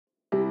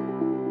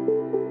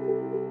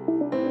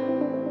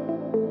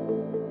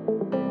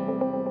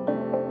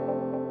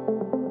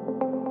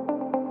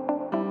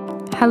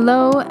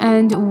Hello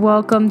and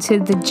welcome to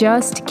the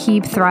Just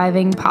Keep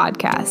Thriving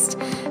podcast.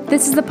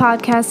 This is the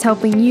podcast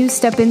helping you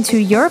step into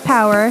your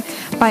power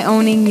by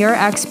owning your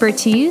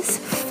expertise,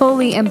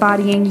 fully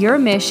embodying your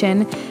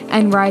mission,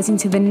 and rising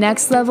to the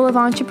next level of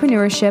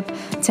entrepreneurship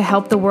to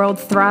help the world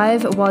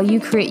thrive while you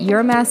create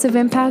your massive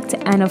impact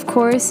and, of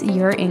course,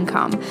 your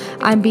income.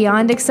 I'm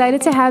beyond excited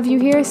to have you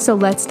here, so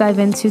let's dive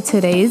into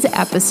today's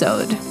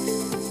episode.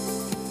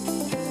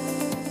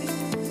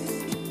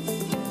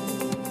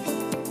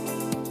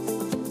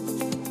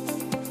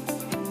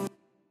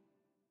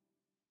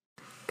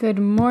 Good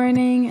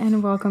morning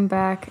and welcome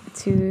back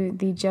to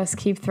the Just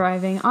Keep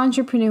Thriving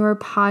Entrepreneur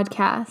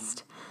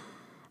podcast.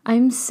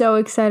 I'm so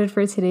excited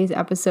for today's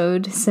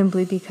episode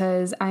simply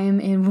because I am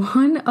in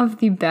one of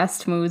the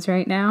best moods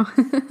right now.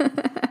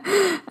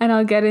 And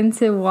I'll get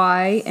into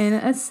why in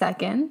a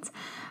second.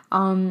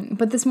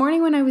 But this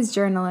morning when I was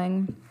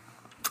journaling,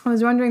 I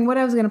was wondering what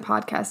I was going to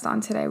podcast on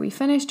today. We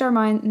finished our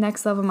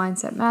Next Level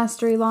Mindset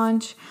Mastery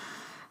launch.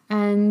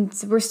 And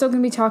we're still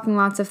going to be talking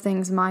lots of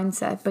things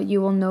mindset, but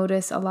you will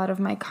notice a lot of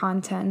my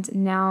content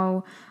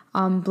now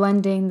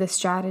blending the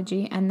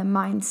strategy and the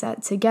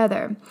mindset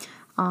together.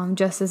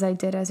 Just as I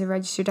did as a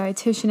registered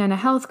dietitian and a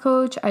health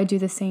coach, I do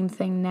the same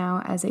thing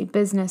now as a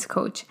business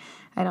coach.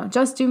 I don't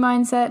just do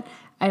mindset.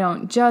 I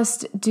don't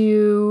just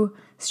do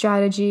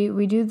strategy.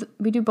 We do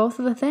both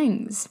of the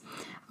things.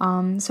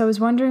 So I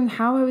was wondering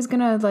how I was going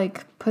to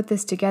put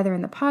this together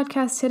in the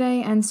podcast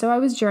today. And so I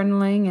was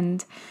journaling,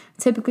 and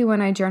typically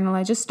when I journal,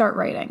 I just start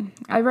writing.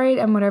 I write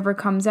and whatever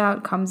comes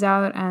out,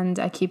 and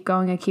I keep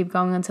going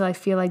until I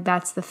feel like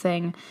that's the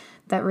thing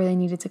that really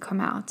needed to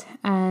come out.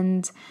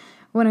 And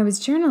when I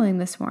was journaling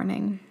this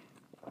morning,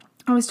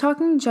 I was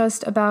talking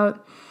just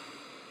about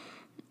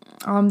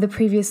the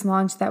previous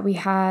launch that we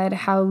had,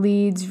 how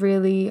leads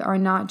really are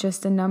not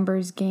just a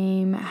numbers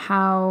game,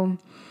 how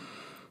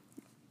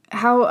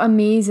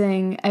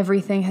amazing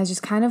everything has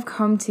just kind of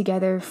come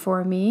together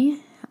for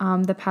me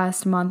the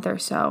past month or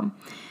so.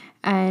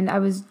 And I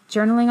was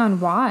journaling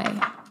on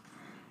why,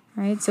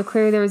 right? So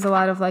clearly there was a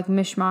lot of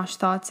mishmash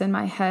thoughts in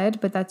my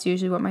head, but that's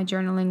usually what my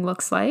journaling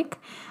looks like,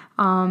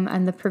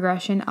 and the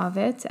progression of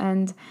it.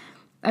 And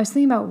I was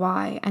thinking about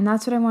why, and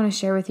that's what I want to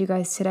share with you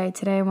guys today.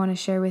 Today I want to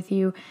share with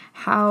you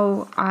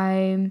how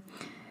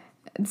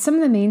some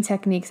of the main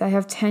techniques. I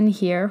have 10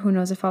 here, who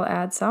knows if I'll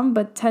add some,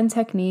 but 10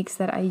 techniques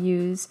that I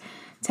use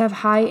to have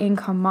high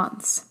income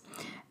months.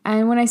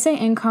 And when I say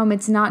income,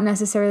 it's not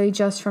necessarily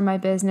just from my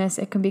business.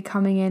 It can be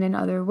coming in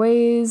other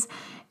ways.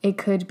 It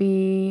could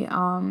be,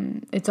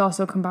 it's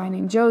also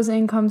combining Joe's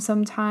income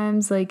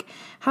sometimes, like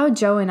how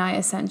Joe and I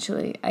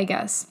essentially, I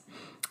guess,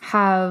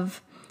 have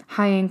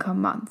high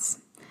income months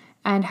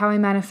and how I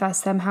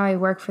manifest them, how I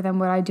work for them,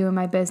 what I do in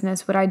my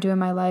business, what I do in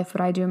my life, what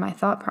I do in my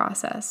thought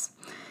process.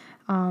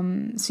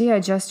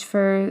 Just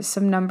for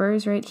some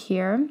numbers right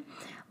here.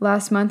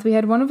 Last month, we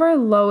had one of our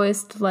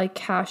lowest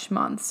cash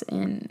months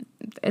in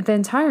the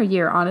entire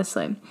year,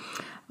 honestly.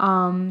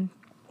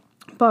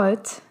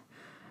 But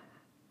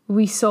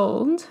we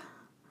sold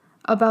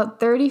about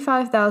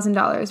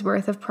 $35,000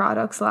 worth of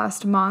products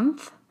last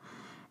month.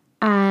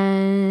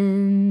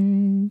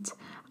 And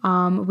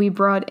we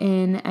brought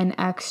in an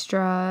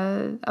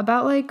extra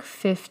about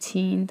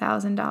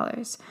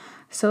 $15,000.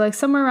 So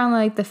somewhere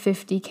around the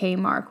 $50K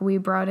mark, we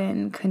brought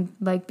in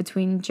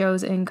between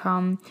Joe's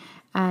income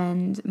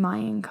and my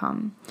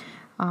income.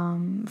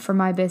 For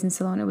my business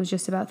alone, it was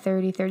just about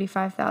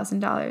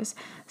 $35,000.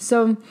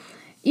 So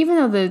even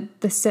though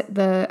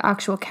the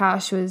actual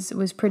cash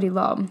was pretty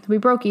low, we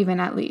broke even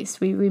at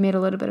least. We made a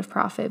little bit of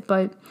profit,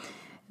 but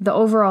the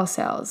overall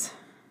sales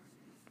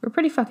were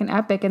pretty fucking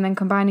epic. And then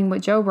combining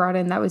what Joe brought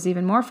in, that was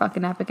even more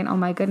fucking epic. And oh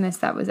my goodness,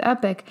 that was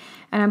epic.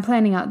 And I'm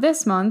planning out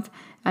this month,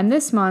 and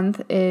this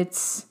month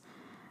it's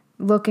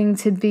looking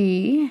to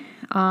be,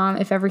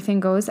 if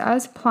everything goes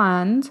as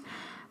planned,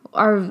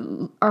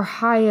 our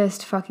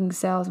highest fucking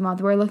sales month.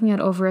 We're looking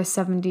at over a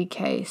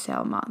 $70K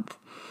sale month.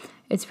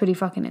 It's pretty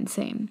fucking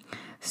insane.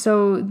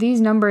 So these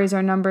numbers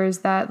are numbers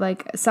that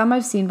some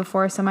I've seen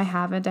before, some I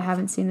haven't. I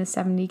haven't seen the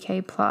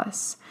 $70K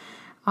plus.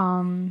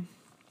 And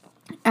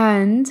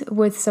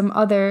with some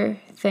other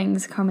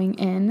things coming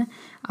in,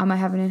 I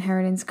have an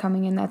inheritance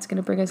coming in that's going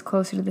to bring us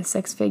closer to the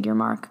 6-figure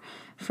mark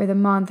for the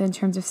month in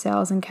terms of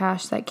sales and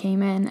cash that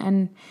came in.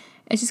 And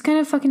it's just kind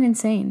of fucking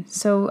insane.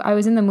 So I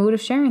was in the mood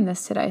of sharing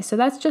this today. So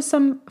that's just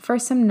some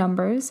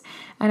numbers.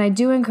 And I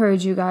do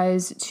encourage you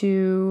guys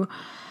to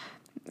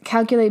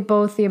calculate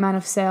both the amount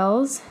of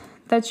sales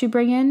that you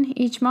bring in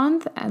each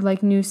month,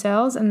 new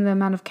sales, and the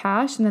amount of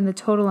cash, and then the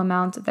total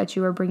amount that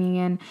you are bringing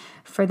in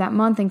for that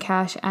month in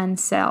cash and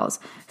sales.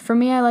 For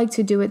me, I like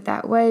to do it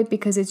that way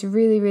because it's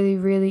really, really,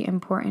 really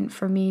important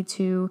for me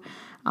to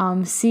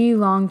see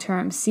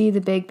long-term, see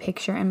the big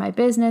picture in my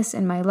business,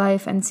 in my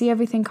life, and see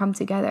everything come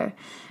together.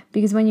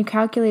 Because when you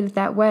calculate it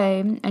that way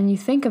and you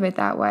think of it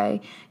that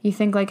way, you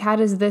think how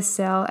does this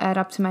sale add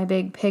up to my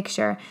big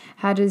picture?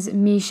 How does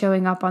me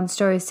showing up on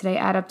stories today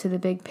add up to the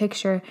big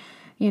picture?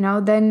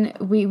 then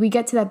we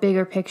get to that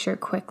bigger picture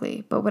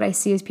quickly. But what I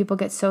see is people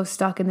get so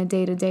stuck in the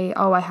day-to-day.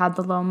 Oh, I had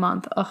the low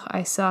month. Oh,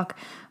 I suck.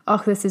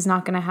 Oh, this is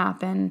not going to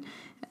happen.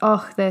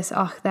 Oh, this,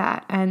 oh,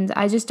 that. And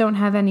I just don't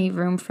have any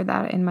room for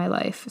that in my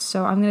life.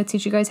 So I'm going to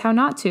teach you guys how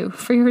not to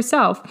for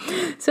yourself.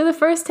 So the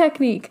first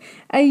technique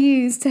I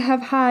use to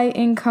have high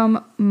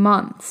income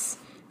months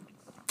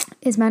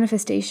is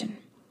manifestation.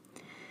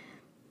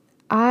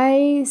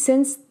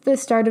 Since the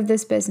start of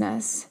this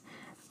business,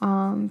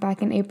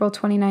 back in April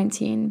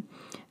 2019,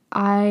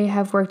 I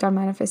have worked on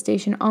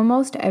manifestation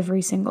almost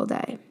every single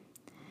day.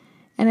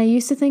 And I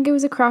used to think it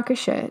was a crock of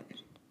shit,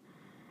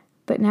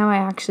 but now I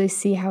actually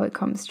see how it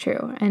comes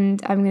true.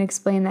 And I'm going to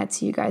explain that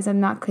to you guys.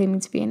 I'm not claiming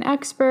to be an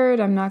expert.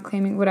 I'm not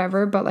claiming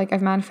whatever, but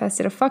I've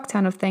manifested a fuck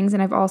ton of things,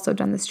 and I've also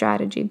done the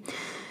strategy.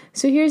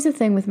 So here's the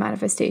thing with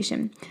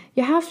manifestation.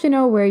 You have to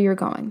know where you're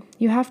going.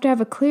 You have to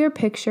have a clear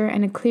picture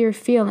and a clear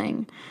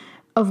feeling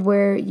of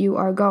where you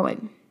are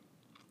going.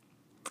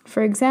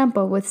 For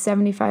example, with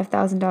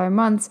 $75,000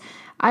 months,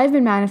 I've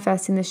been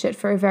manifesting this shit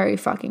for a very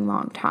fucking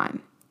long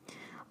time.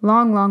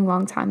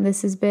 Long time.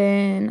 This has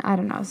been, I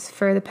don't know,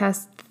 for the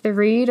past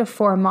 3 to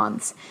 4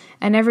 months.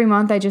 And every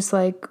month I'm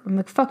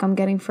like, fuck, I'm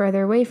getting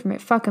further away from it.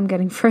 Fuck, I'm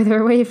getting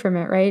further away from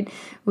it, right?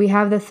 We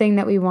have the thing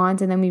that we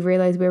want, and then we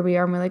realize where we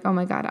are, and we're like, oh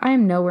my God, I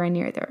am nowhere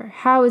near there.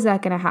 How is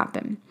that going to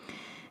happen?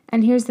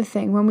 And here's the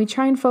thing. When we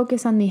try and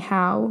focus on the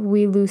how,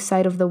 we lose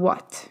sight of the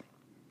what.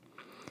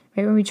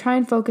 Right? When we try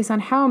and focus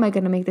on how am I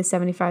going to make the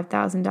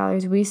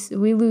 $75,000,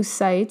 we lose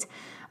sight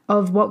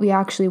of what we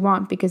actually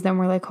want, because then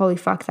we're like, holy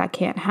fuck, that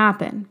can't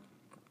happen.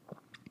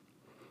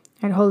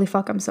 And holy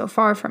fuck, I'm so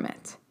far from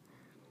it.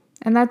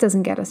 And that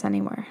doesn't get us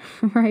anywhere,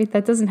 right?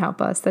 That doesn't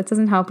help us. That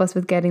doesn't help us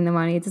with getting the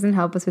money. It doesn't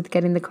help us with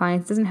getting the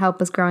clients. It doesn't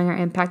help us growing our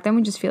impact. Then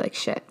we just feel like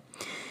shit,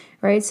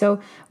 right?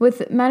 So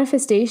with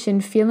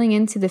manifestation, feeling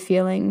into the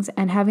feelings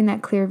and having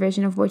that clear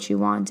vision of what you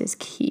want is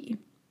key.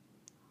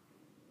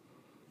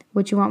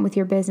 What you want with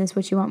your business,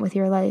 what you want with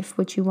your life,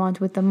 what you want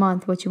with the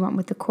month, what you want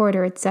with the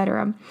quarter,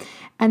 etc.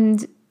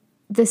 And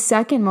the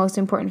second most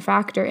important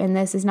factor in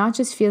this is not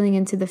just feeling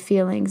into the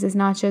feelings, is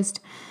not just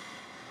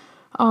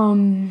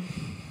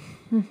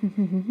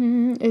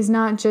is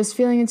not just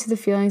feeling into the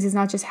feelings, is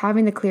not just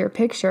having the clear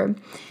picture,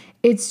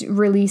 it's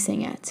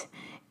releasing it.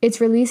 It's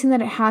releasing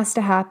that it has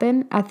to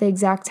happen at the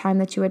exact time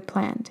that you had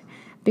planned.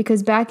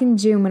 Because back in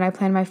June, when I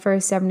planned my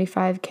first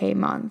 75K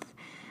month,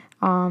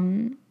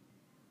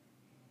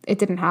 it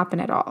didn't happen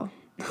at all.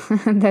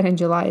 And then in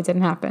July, it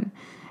didn't happen.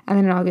 And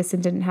then in August,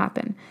 it didn't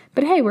happen.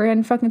 But hey, we're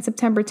in fucking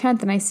September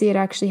 10th, and I see it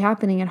actually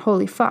happening, and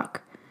holy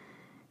fuck.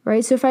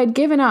 Right? So if I had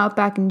given up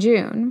back in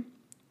June,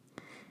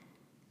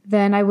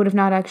 then I would have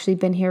not actually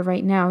been here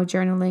right now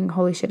journaling,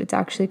 holy shit, it's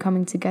actually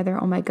coming together.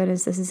 Oh my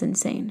goodness, this is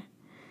insane.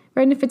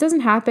 Right? And if it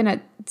doesn't happen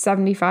at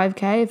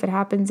 75K, if it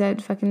happens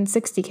at fucking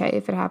 60K,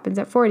 if it happens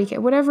at 40K,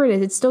 whatever it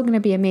is, it's still going to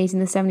be amazing.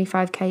 The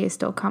 75K is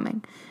still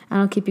coming. And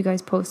I'll keep you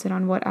guys posted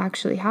on what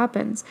actually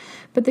happens.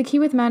 But the key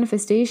with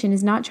manifestation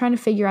is not trying to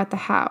figure out the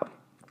how.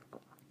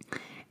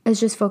 It's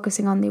just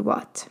focusing on the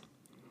what.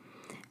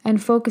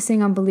 And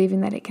focusing on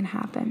believing that it can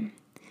happen.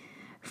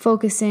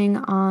 Focusing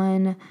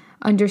on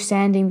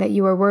understanding that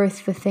you are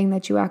worth the thing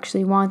that you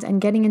actually want,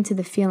 and getting into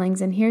the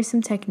feelings. And here's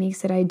some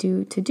techniques that I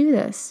do to do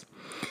this.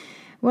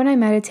 When I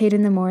meditate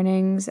in the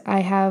mornings,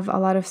 I have a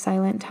lot of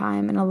silent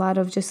time and a lot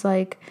of just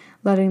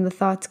letting the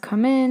thoughts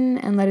come in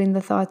and letting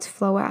the thoughts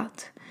flow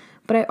out.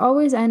 But I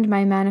always end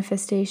my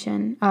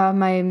meditation with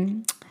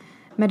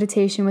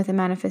a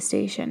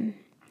manifestation.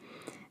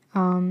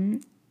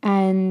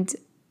 And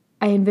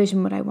I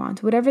envision what I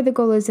want, whatever the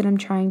goal is that I'm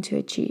trying to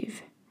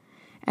achieve.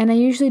 And I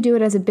usually do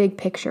it as a big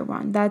picture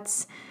one.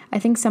 That's, I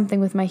think, something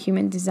with my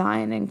human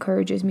design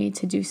encourages me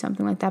to do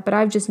something like that. But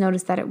I've just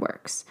noticed that it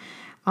works.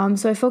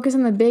 So I focus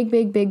on the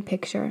big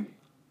picture.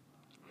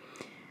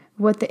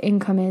 What the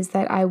income is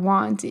that I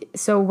want.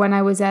 So when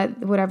I was at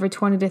whatever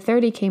 20 to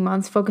 30K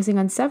months, focusing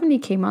on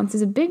 70K months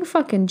is a big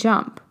fucking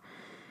jump,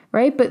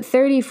 right? But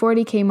 30,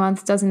 40K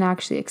months doesn't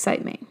actually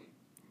excite me.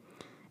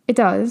 It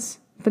does,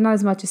 but not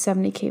as much as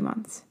 70K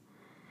months.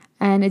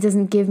 And it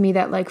doesn't give me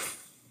that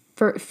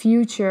for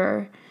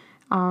future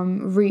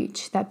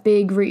reach, that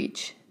big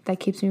reach that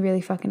keeps me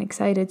really fucking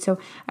excited. So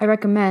I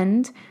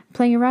recommend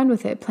playing around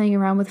with it, playing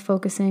around with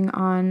focusing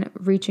on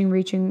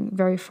reaching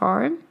very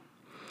far,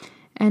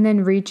 and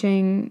then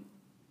reaching,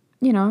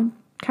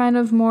 kind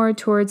of more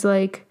towards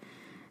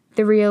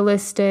the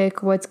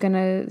realistic, what's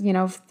gonna,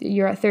 if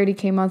you're at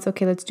 30K months,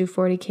 okay, let's do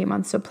 40K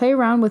months. So play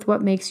around with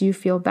what makes you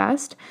feel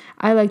best.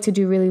 I like to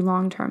do really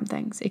long-term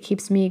things. It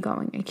keeps me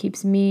going. It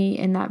keeps me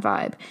in that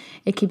vibe.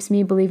 It keeps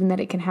me believing that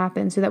it can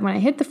happen, so that when I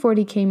hit the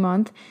 40K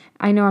month,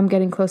 I know I'm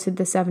getting closer to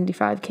the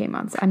 75K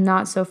months. I'm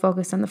not so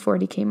focused on the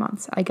 40K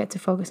months. I get to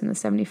focus on the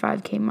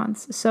 75K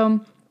months. So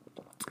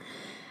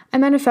I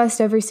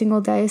manifest every single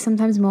day,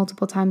 sometimes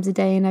multiple times a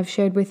day. And I've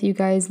shared with you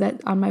guys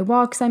that on my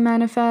walks, I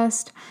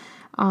manifest.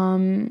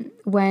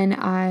 When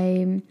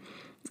I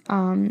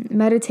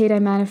meditate, I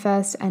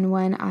manifest, and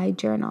when I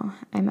journal,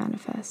 I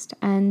manifest.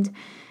 And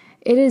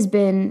it has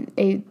been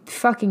a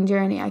fucking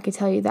journey, I could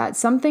tell you that.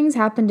 Some things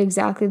happened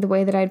exactly the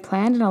way that I'd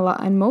planned,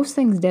 and most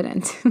things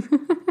didn't.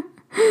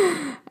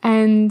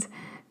 And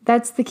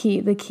that's the key.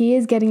 The key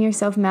is getting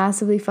yourself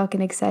massively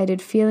fucking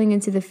excited, feeling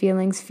into the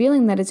feelings,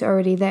 feeling that it's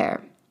already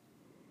there.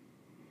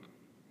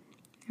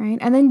 Right?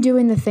 And then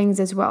doing the things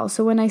as well.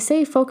 So when I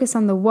say focus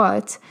on the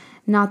what,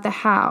 not the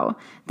how,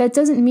 that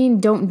doesn't mean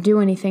don't do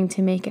anything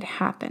to make it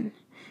happen.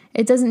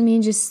 It doesn't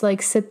mean just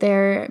like sit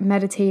there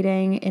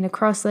meditating in a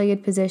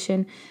cross-legged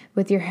position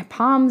with your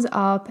palms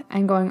up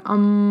and going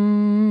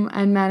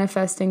and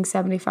manifesting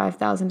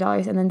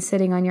 $75,000 and then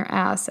sitting on your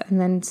ass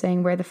and then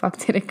saying, where the fuck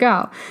did it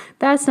go?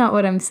 That's not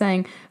what I'm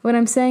saying. What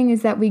I'm saying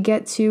is that we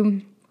get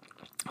to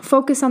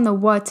focus on the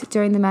what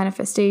during the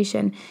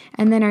manifestation,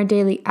 and then our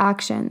daily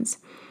actions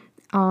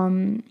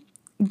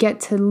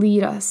get to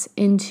lead us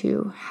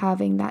into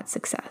having that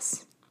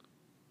success.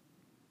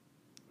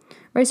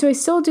 Right? So I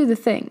still do the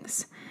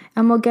things.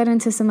 And we'll get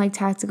into some like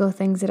tactical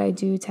things that I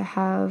do to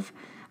have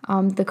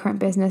the current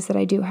business that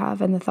I do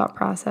have and the thought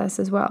process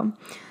as well.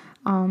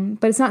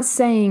 But it's not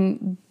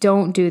saying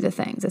don't do the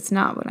things. It's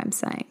not what I'm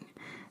saying.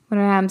 What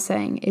I am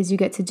saying is you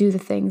get to do the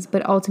things,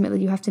 but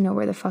ultimately you have to know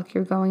where the fuck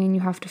you're going, and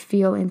you have to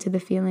feel into the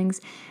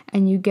feelings,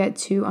 and you get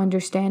to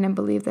understand and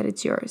believe that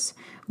it's yours.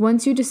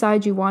 Once you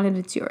decide you want it,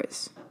 it's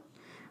yours.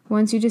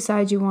 Once you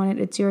decide you want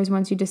it, it's yours.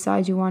 Once you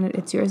decide you want it,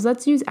 it's yours.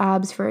 Let's use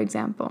abs, for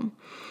example.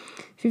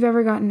 If you've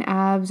ever gotten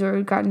abs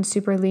or gotten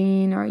super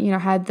lean or,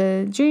 had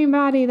the dream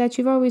body that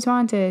you've always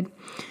wanted,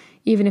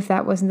 even if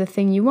that wasn't the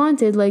thing you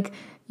wanted, like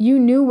you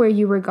knew where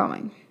you were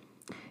going.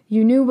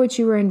 You knew what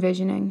you were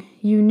envisioning.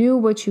 You knew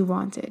what you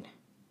wanted,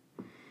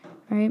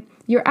 right?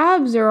 Your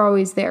abs are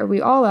always there.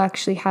 We all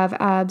actually have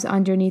abs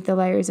underneath the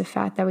layers of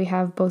fat that we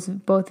have,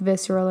 both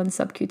visceral and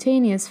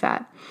subcutaneous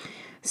fat.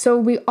 So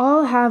we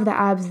all have the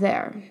abs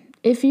there.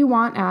 If you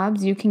want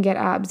abs, you can get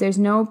abs. There's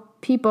no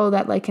people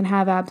that like can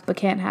have abs but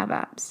can't have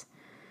abs.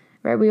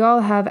 Right? We all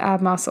have ab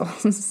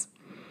muscles.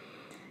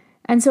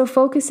 And so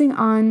focusing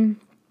on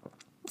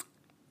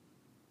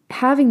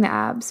having the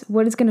abs,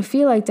 what it's going to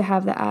feel like to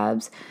have the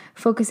abs,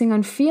 focusing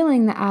on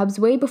feeling the abs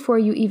way before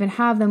you even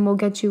have them will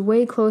get you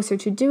way closer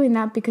to doing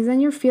that, because then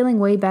you're feeling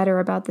way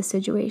better about the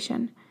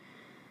situation.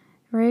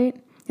 Right?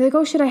 You're like,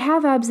 oh shit, I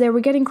have abs there.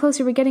 We're getting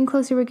closer. We're getting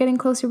closer. We're getting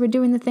closer. We're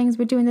doing the things.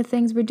 We're doing the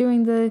things. We're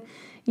doing the,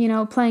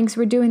 planks.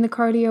 We're doing the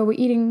cardio. We're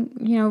eating,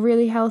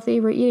 really healthy.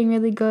 We're eating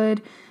really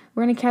good.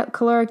 We're in a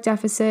caloric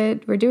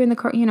deficit. We're doing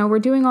we're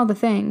doing all the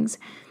things.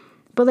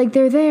 But like,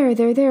 they're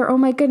there. Oh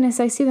my goodness,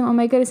 I see them. Oh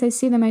my goodness, I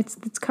see them.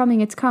 It's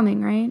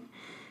coming, right?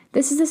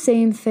 This is the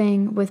same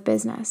thing with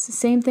business.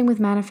 Same thing with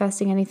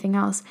manifesting anything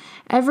else.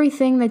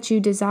 Everything that you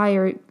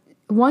desire,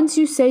 once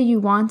you say you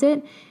want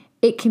it,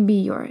 it can be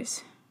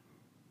yours.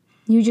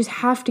 You just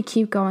have to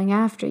keep going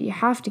after. You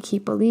have to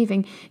keep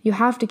believing. You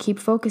have to keep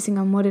focusing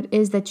on what it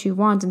is that you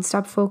want and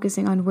stop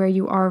focusing on where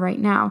you are right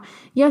now.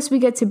 Yes, we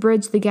get to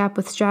bridge the gap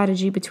with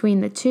strategy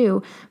between the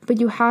two, but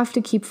you have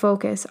to keep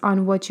focus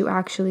on what you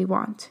actually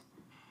want.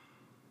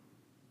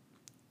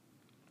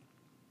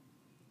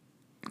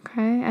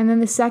 Okay, and then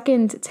the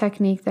second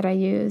technique that I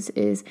use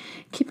is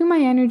keeping my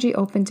energy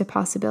open to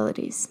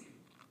possibilities.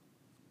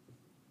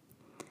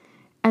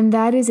 And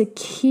that is a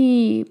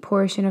key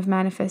portion of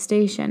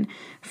manifestation.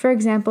 For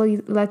example,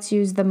 let's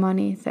use the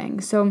money thing.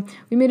 So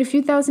we made a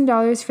few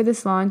 $1,000s for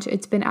this launch.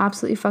 It's been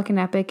absolutely fucking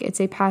epic. It's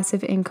a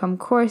passive income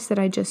course that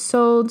I just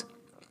sold.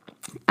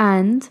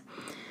 And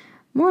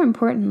more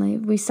importantly,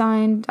 we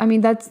signed,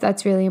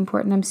 that's really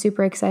important. I'm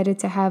super excited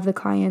to have the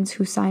clients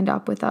who signed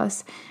up with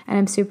us. And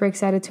I'm super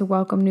excited to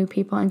welcome new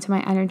people into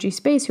my energy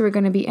space who are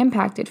going to be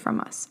impacted from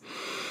us.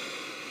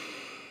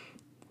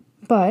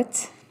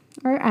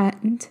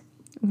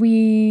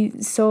 We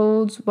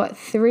sold,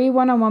 3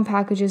 one-on-one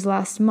packages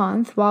last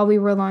month while we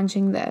were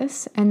launching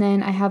this. And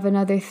then I have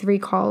another 3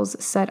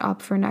 calls set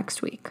up for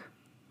next week.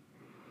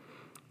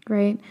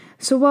 Right?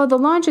 So while the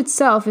launch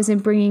itself isn't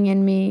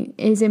bringing me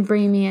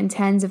in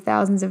tens of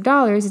thousands of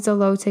dollars, it's a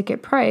low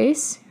ticket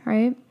price,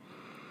 right?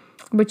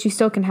 But you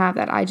still can have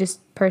that. I just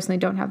personally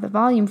don't have the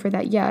volume for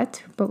that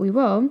yet, but we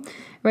will,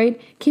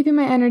 right? Keeping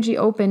my energy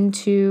open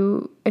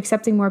to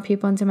accepting more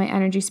people into my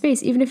energy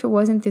space, even if it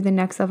wasn't through the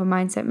Next Level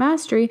Mindset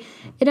Mastery,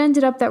 it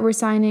ended up that we're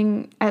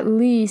signing at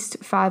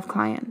least 5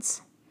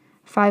 clients,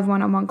 5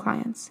 one-on-one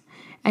clients.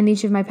 And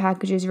each of my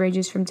packages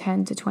ranges from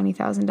 $10,000 to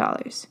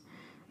 $20,000.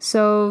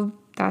 So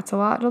that's a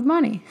lot of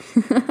money.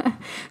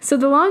 So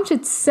the launch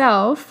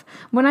itself,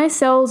 when I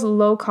sell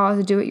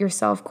low-cost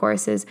do-it-yourself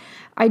courses,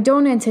 I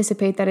don't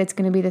anticipate that it's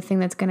going to be the thing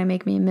that's going to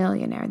make me a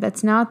millionaire.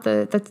 That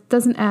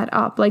doesn't add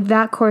up. Like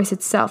that course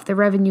itself, the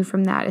revenue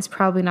from that is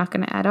probably not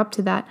going to add up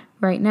to that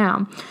right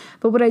now.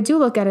 But what I do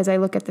look at is I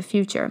look at the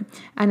future,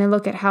 and I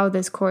look at how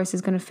this course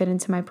is going to fit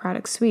into my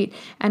product suite,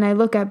 and I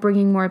look at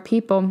bringing more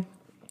people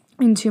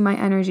into my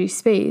energy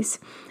space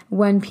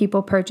when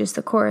people purchase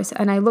the course.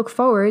 And I look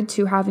forward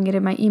to having it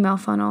in my email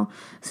funnel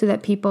so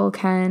that people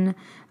can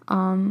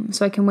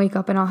So I can wake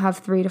up and I'll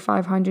have $300 to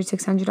 $500,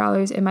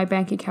 $600 in my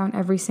bank account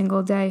every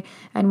single day.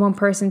 And one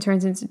person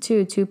turns into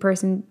two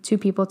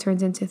people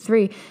turns into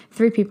three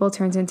people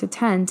turns into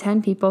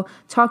 10 people.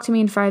 Talk to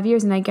me in 5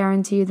 years and I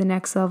guarantee you the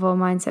Next Level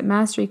Mindset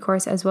Mastery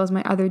course, as well as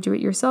my other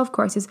do-it-yourself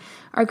courses,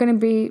 are going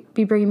to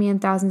be bringing me in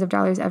thousands of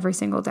dollars every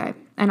single day.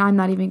 And I'm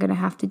not even going to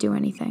have to do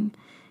anything.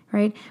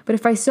 Right? But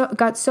if I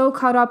got so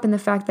caught up in the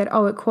fact that,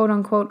 it quote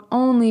unquote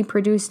only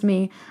produced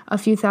me a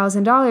few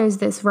 $1,000s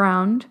this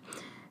round,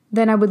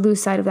 then I would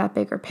lose sight of that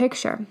bigger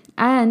picture.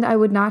 And I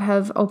would not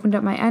have opened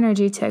up my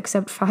energy to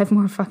accept 5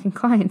 more fucking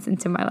clients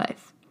into my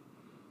life.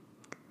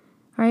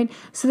 Right?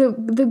 So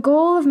the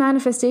goal of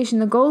manifestation,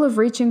 the goal of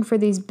reaching for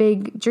these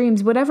big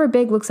dreams, whatever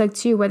big looks like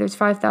to you, whether it's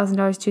 $5,000,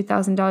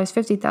 $2,000,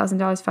 $50,000,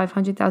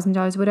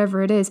 $500,000,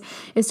 whatever it is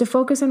to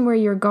focus on where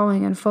you're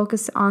going and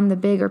focus on the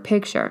bigger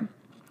picture.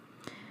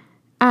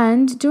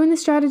 And doing the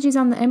strategies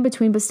on the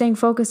in-between, but staying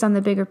focused on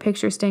the bigger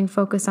picture,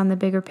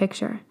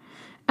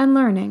 and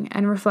learning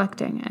and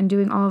reflecting and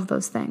doing all of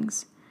those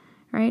things,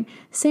 right?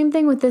 Same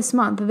thing with this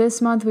month.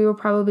 This month we will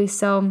probably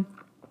sell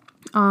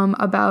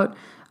about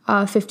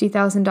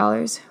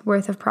 $50,000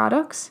 worth of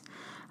products.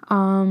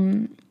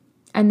 And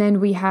then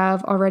we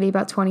have already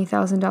about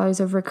 $20,000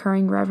 of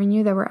recurring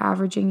revenue that we're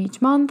averaging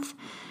each month.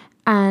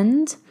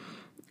 And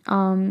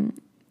I'm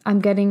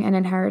getting an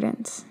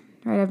inheritance.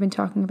 Right, I've been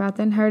talking about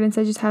the inheritance.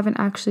 I just haven't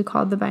actually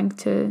called the bank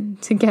to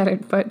get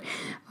it, but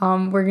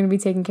we're going to be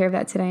taking care of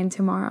that today and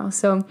tomorrow.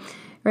 So,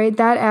 right,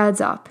 that adds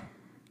up.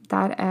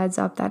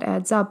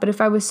 But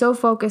if I was so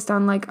focused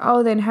on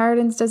the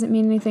inheritance doesn't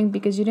mean anything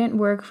because you didn't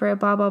work for it,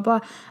 blah, blah,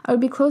 blah, I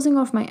would be closing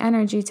off my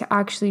energy to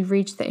actually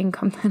reach the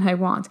income that I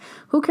want.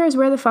 Who cares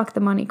where the fuck the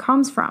money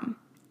comes from?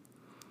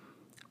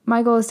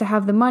 My goal is to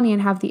have the money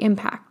and have the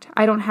impact.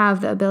 I don't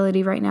have the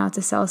ability right now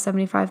to sell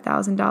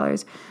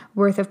 $75,000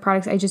 worth of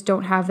products. I just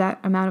don't have that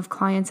amount of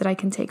clients that I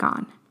can take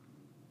on.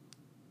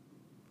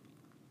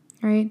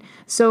 Right?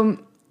 So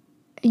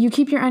you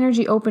keep your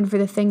energy open for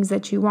the things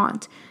that you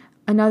want.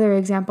 Another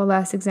example,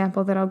 last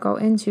example that I'll go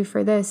into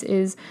for this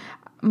is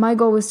my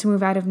goal was to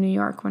move out of New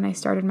York when I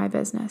started my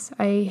business.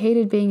 I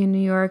hated being in New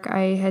York.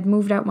 I had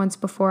moved out once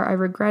before. I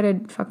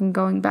regretted fucking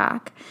going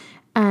back.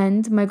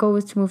 And my goal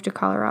was to move to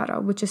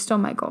Colorado, which is still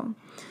my goal.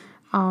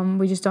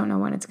 We just don't know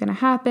when it's going to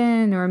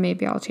happen, or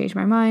maybe I'll change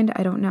my mind.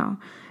 I don't know,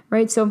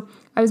 right? So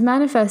I was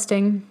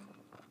manifesting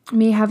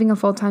me having a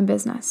full-time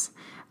business.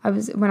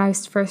 When I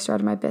first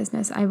started my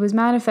business, I was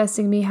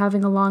manifesting me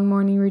having a long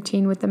morning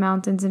routine with the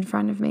mountains in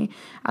front of me.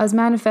 I was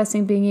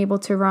manifesting being able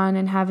to run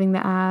and having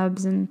the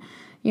abs and,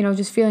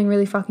 just feeling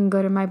really fucking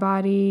good in my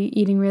body,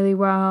 eating really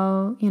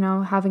well,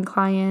 having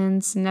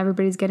clients and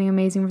everybody's getting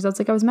amazing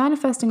results. I was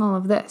manifesting all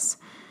of this.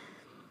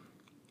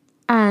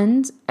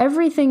 And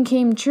everything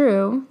came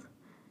true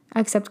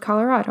except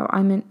Colorado.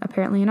 I'm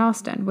apparently in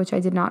Austin, which I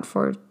did not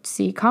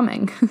foresee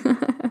coming,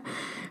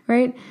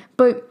 right?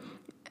 But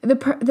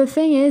the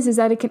thing is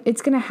that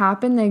it's going to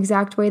happen the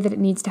exact way that it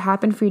needs to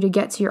happen for you to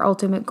get to your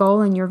ultimate goal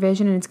and your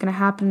vision, and it's going to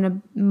happen in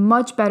a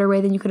much better way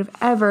than you could have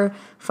ever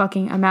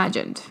fucking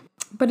imagined.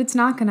 But it's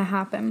not going to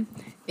happen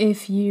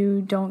if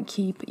you don't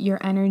keep your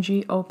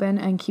energy open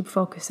and keep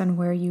focused on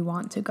where you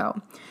want to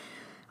go.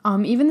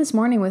 Even this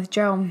morning with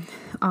Joe,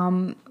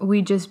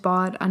 we just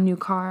bought a new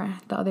car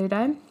the other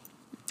day.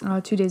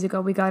 2 days ago,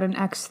 we got an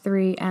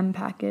X3 M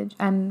package,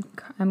 M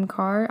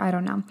car, I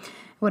don't know,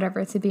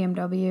 whatever, it's a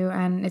BMW,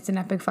 and it's an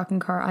epic fucking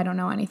car. I don't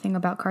know anything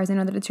about cars. I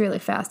know that it's really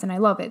fast, and I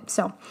love it.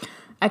 So,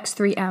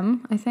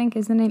 X3M, I think,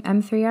 is the name,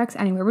 M3X.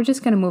 Anyway, we're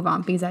just going to move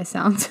on because I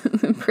sound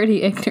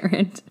pretty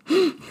ignorant.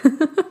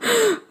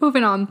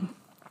 Moving on.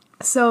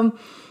 So,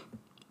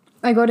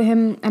 I go to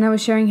him and I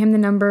was sharing him the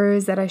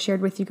numbers that I shared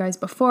with you guys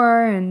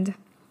before and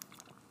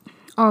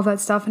all of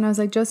that stuff. And I was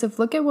like, Joseph,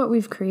 look at what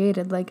we've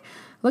created.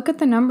 Look at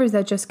the numbers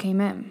that just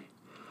came in.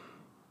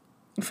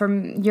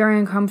 From your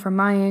income, from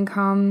my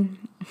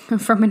income,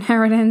 from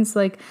inheritance.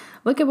 Look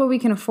at what we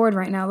can afford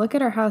right now. Look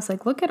at our house.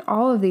 Look at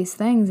all of these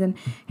things. And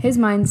his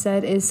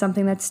mindset is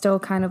something that's still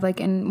kind of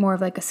in more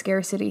of a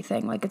scarcity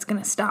thing. It's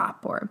going to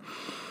stop or,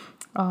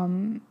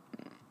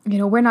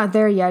 we're not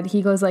there yet.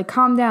 He goes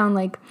calm down.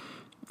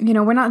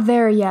 We're not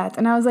there yet.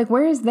 And I was like,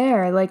 where is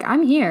there?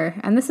 I'm here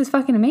and this is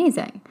fucking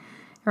amazing,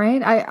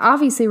 right?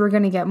 Obviously we're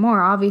going to get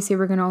more. Obviously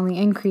we're going to only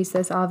increase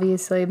this.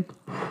 Obviously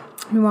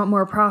we want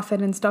more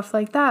profit and stuff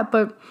like that.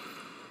 But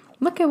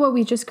look at what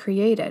we just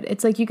created.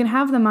 It's you can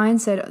have the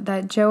mindset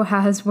that Joe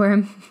has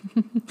where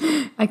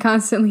I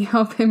constantly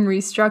help him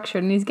restructure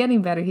and he's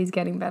getting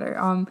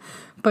better.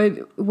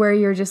 But where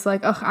you're just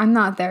I'm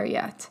not there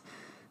yet.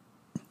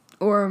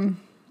 Or,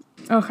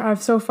 I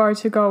have so far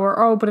to go.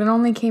 Or, but it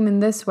only came in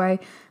this way.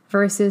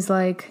 Versus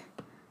oh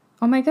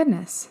my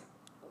goodness,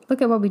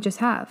 look at what we just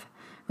have,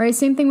 right?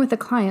 Same thing with a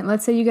client.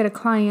 Let's say you get a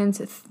client,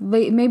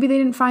 maybe they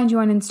didn't find you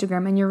on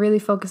Instagram and you're really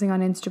focusing on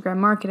Instagram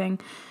marketing.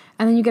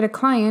 And then you get a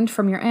client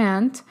from your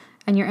aunt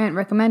and your aunt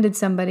recommended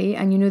somebody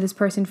and you knew this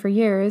person for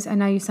years and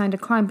now you signed a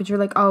client, but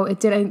you're it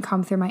didn't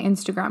come through my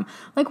Instagram.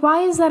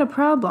 Why is that a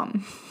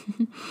problem?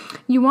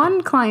 You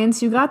wanted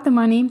clients, you got the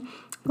money.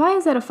 Why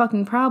is that a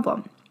fucking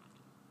problem?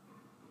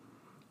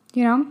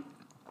 you know?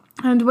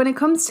 And when it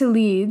comes to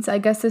leads, I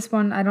guess this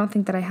one, I don't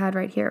think that I had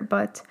right here,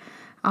 but,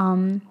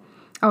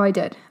 I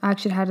did. I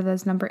actually had it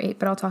as number 8,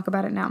 but I'll talk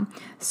about it now.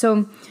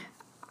 So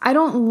I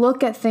don't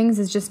look at things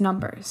as just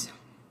numbers,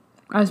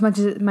 as much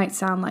as it might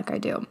sound like I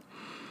do.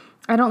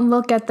 I don't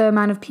look at the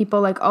amount of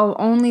people like, oh,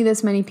 only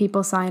this many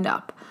people signed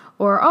up,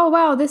 or, oh,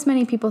 wow, this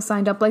many people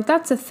signed up. Like,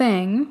 that's a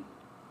thing.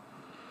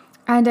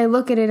 And I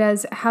look at it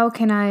as, how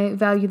can I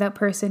value that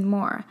person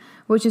more?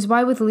 Which is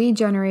why with lead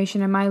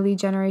generation and my lead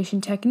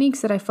generation techniques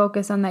that I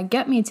focus on that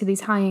get me to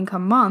these high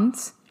income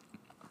months,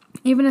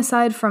 even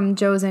aside from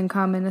Joe's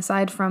income and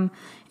aside from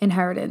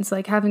inheritance,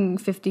 like having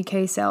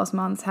 50K sales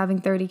months,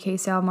 having 30K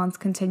sale months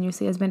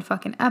continuously has been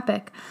fucking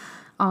epic.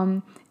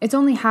 It's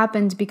only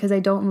happened because I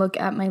don't look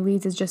at my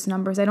leads as just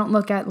numbers. I don't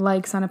look at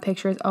likes on a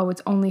picture as, oh,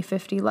 it's only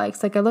 50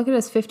 likes. Like, I look at it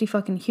as 50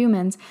 fucking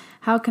humans.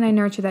 How can I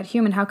nurture that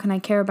human? How can I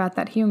care about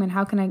that human?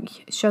 How can I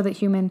show that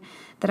human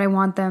that I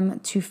want them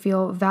to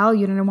feel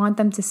valued and I want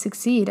them to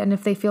succeed? And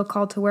if they feel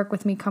called to work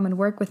with me, come and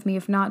work with me.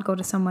 If not, go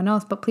to someone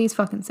else. But please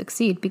fucking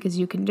succeed because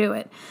you can do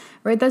it,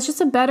 right? That's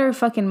just a better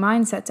fucking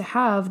mindset to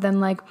have than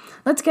like,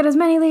 let's get as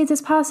many leads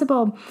as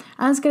possible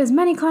and let's get as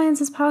many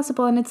clients as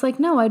possible. And it's like,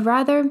 no, I'd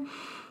rather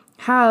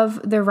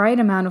have the right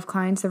amount of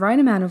clients, the right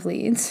amount of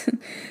leads,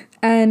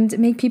 and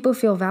make people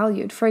feel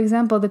valued. For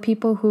example, the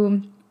people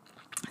who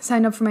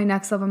signed up for my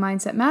Next Level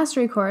Mindset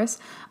Mastery course,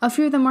 a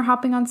few of them were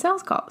hopping on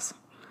sales calls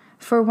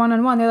for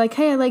one-on-one. They're like,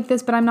 hey, I like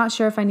this, but I'm not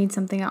sure if I need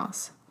something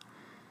else.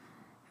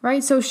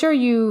 Right? So sure,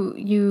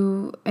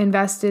 you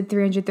invested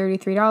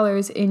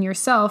 $333 in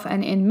yourself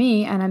and in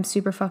me, and I'm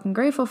super fucking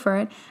grateful for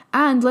it.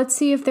 And let's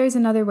see if there's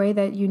another way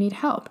that you need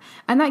help.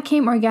 And that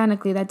came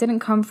organically. That didn't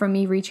come from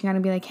me reaching out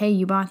and be like, hey,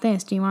 you bought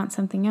this. Do you want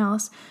something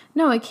else?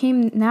 No, it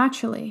came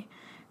naturally.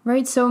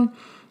 Right? So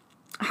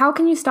how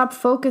can you stop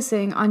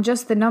focusing on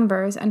just the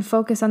numbers and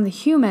focus on the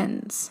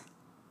humans?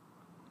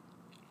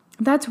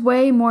 That's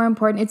way more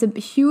important. It's a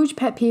huge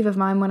pet peeve of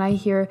mine when I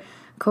hear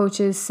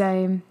coaches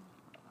say,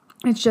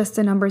 it's just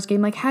a numbers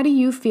game. Like, how do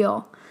you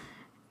feel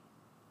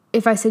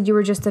if I said you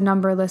were just a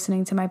number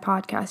listening to my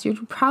podcast?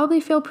 You'd probably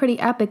feel pretty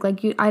epic,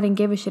 like I didn't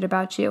give a shit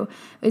about you.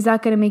 Is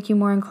that going to make you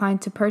more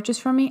inclined to purchase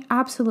from me?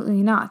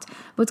 Absolutely not.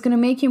 What's going to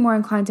make you more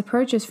inclined to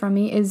purchase from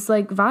me is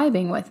like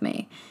vibing with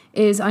me,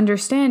 is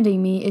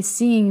understanding me, is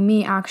seeing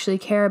me actually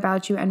care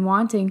about you and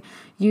wanting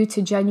you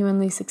to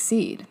genuinely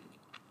succeed.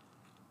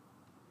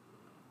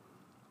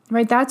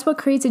 Right? That's what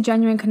creates a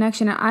genuine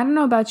connection. And I don't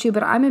know about you,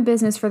 but I'm in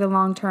business for the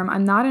long term.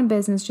 I'm not in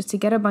business just to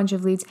get a bunch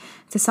of leads,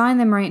 to sign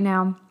them right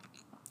now,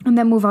 and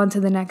then move on to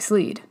the next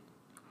lead.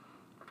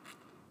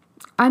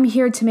 I'm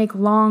here to make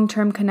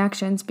long-term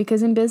connections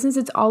because in business,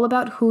 it's all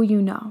about who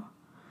you know.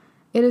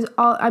 It is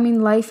all, I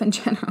mean, life in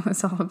general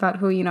is all about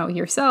who you know,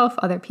 yourself,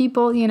 other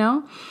people, you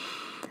know?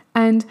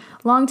 And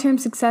long-term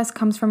success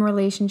comes from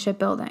relationship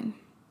building.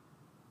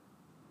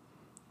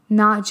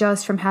 Not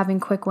just from having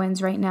quick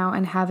wins right now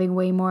and having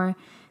way more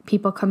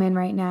people come in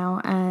right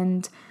now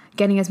and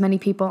getting as many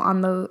people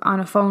on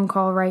a phone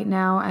call right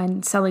now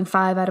and selling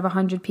 5 out of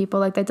 100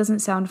 people. Like, that doesn't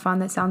sound fun.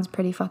 That sounds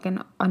pretty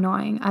fucking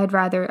annoying. I'd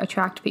rather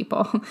attract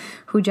people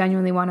who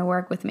genuinely want to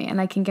work with me.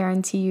 And I can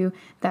guarantee you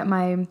that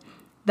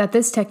that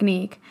this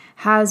technique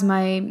has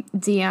my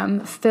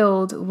DM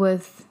filled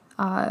with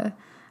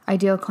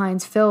ideal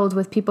clients, filled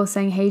with people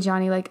saying, hey,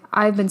 Johnny, like,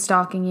 I've been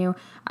stalking you.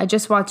 I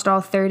just watched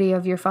all 30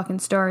 of your fucking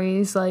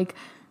stories. Like,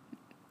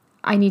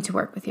 I need to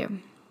work with you.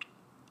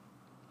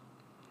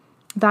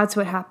 That's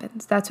what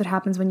happens. That's what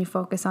happens when you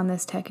focus on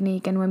this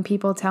technique. And when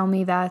people tell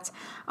me that,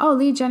 oh,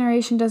 lead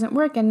generation doesn't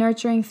work and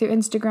nurturing through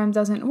Instagram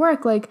doesn't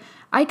work, like,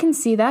 I can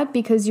see that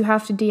because you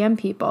have to DM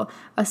people.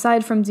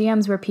 Aside from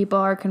DMs where people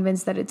are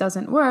convinced that it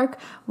doesn't work,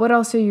 what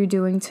else are you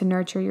doing to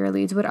nurture your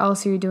leads? What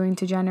else are you doing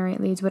to generate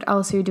leads? What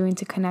else are you doing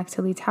to connect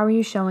to leads? How are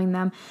you showing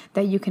them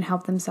that you can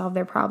help them solve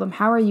their problem?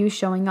 How are you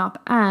showing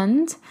up?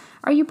 And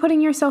are you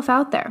putting yourself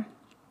out there?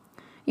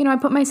 You know, I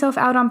put myself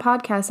out on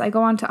podcasts. I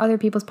go on to other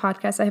people's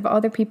podcasts. I have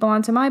other people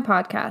onto my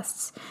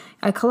podcasts.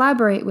 I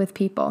collaborate with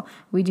people.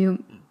 We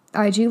do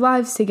IG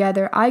lives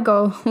together. I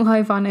go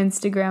live on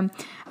Instagram.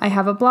 I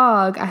have a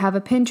blog. I have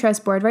a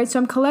Pinterest board, right? So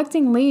I'm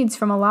collecting leads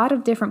from a lot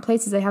of different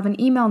places. I have an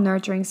email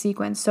nurturing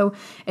sequence. So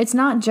it's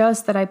not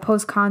just that I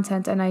post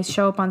content and I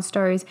show up on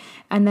stories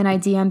and then I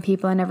DM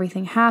people and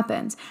everything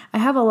happens. I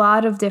have a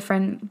lot of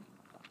different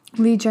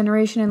lead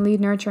generation and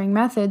lead nurturing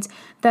methods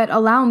that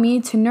allow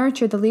me to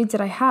nurture the leads that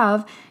I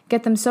have,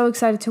 get them so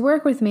excited to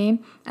work with me,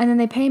 and then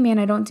they pay me and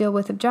I don't deal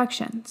with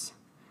objections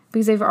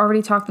because they've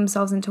already talked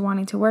themselves into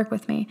wanting to work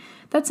with me.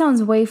 That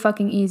sounds way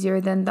fucking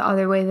easier than the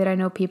other way that I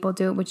know people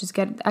do it, which is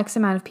get X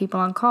amount of people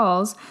on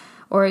calls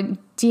or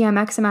DM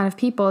X amount of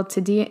people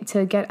to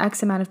get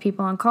X amount of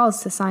people on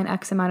calls to sign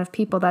X amount of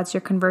people. That's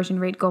your conversion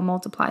rate. Go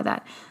multiply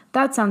that.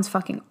 That sounds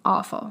fucking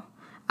awful.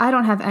 I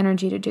don't have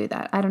energy to do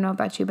that. I don't know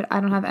about you, but I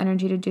don't have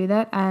energy to do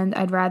that. And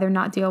I'd rather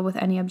not deal with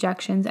any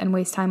objections and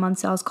waste time on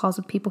sales calls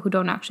with people who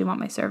don't actually want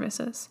my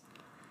services.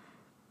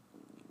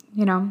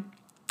 You know?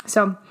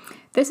 So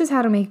This is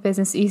how to make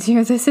business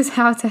easier. This is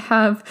how to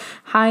have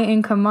high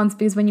income months,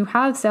 because when you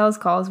have sales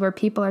calls where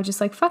people are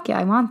just like, fuck yeah,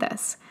 I want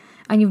this.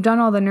 And you've done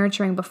all the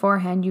nurturing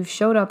beforehand. You've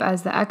showed up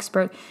as the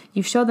expert.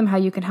 You've showed them how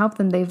you can help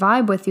them. They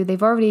vibe with you.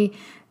 They've already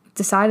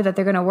decided that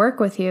they're going to work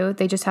with you.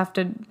 They just have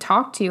to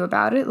talk to you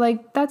about it.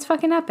 Like, that's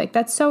fucking epic.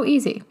 That's so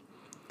easy.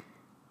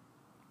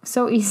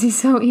 So easy,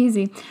 so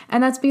easy.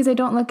 And that's because I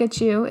don't look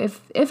at you.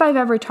 If I've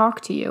ever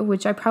talked to you,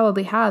 which I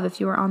probably have if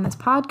you were on this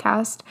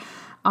podcast,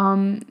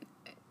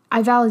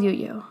 I value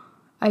you.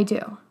 I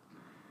do.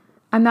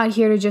 I'm not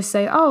here to just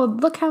say, oh,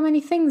 look how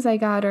many things I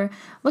got, or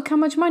look how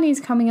much money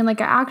is coming in.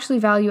 Like, I actually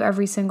value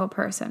every single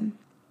person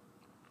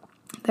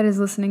that is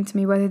listening to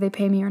me, whether they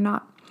pay me or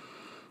not.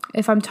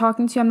 If I'm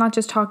talking to you, I'm not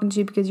just talking to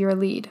you because you're a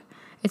lead.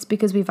 It's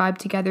because we vibe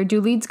together.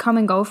 Do leads come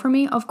and go for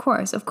me? Of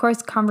course. Of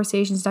course,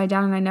 conversations die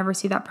down and I never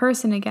see that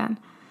person again,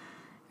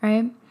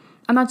 right?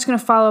 I'm not just going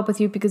to follow up with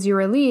you because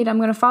you're a lead. I'm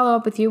going to follow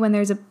up with you when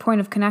there's a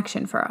point of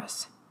connection for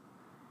us.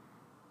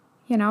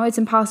 You know, it's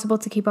impossible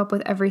to keep up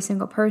with every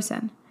single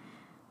person.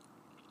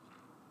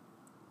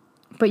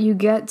 But you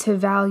get to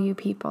value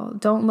people.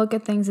 Don't look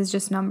at things as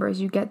just numbers.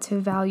 You get to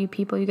value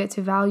people. You get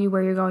to value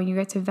where you're going. You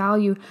get to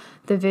value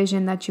the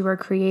vision that you are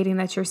creating,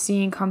 that you're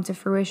seeing come to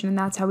fruition. And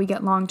that's how we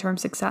get long-term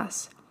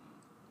success.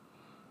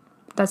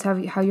 That's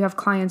how you have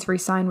clients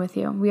re-sign with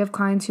you. We have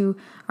clients who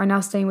are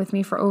now staying with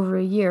me for over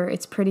a year.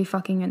 It's pretty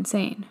fucking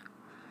insane.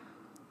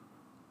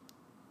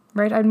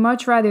 Right? I'd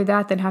much rather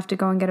that than have to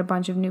go and get a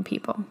bunch of new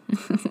people.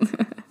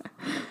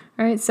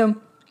 All right, so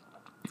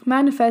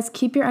manifest,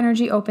 keep your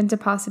energy open to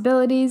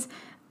possibilities,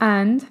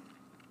 and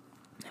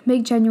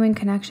make genuine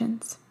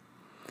connections.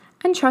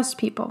 And trust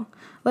people.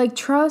 Like,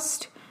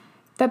 trust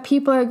that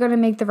people are going to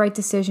make the right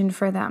decision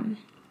for them.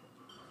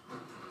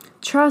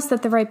 Trust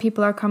that the right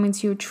people are coming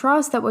to you.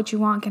 Trust that what you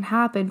want can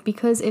happen,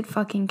 because it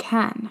fucking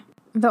can.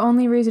 The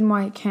only reason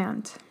why it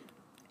can't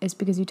is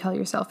because you tell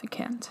yourself it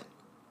can't.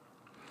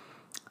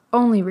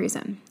 Only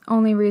reason.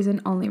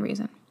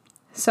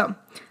 So,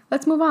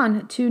 let's move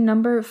on to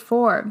number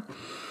 4.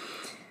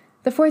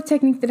 The fourth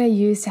technique that I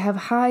use to have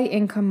high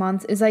income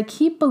months is I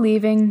keep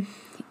believing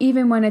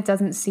even when it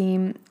doesn't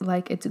seem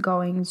like it's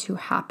going to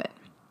happen.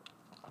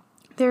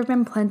 There have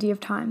been plenty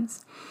of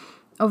times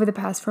over the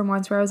past 4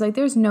 months where I was like,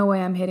 there's no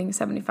way I'm hitting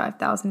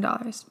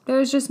 $75,000.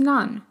 There's just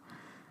none.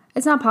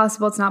 It's not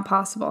possible. It's not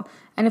possible.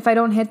 And if I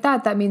don't hit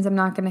that, that means I'm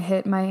not going to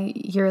hit my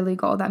yearly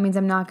goal. That means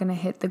I'm not going to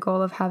hit the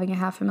goal of having a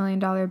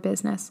 $500,000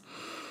 business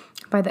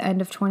by the end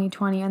of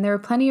 2020. And there were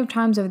plenty of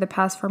times over the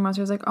past 4 months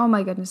where I was like, oh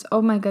my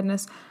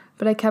goodness.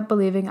 But I kept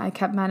believing, I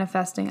kept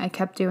manifesting, I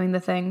kept doing the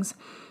things,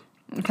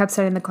 kept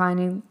starting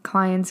the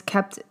clients,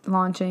 kept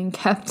launching,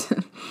 kept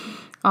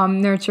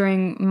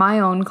nurturing my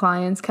own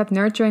clients, kept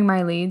nurturing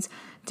my leads,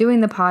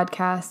 doing the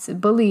podcasts,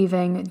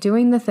 believing,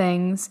 doing the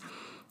things,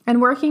 and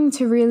working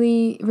to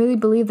really, really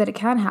believe that it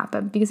can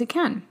happen, because it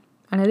can.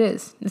 And it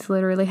is. It's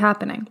literally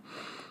happening.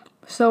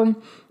 So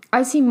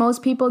I see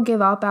most people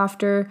give up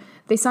after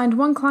they signed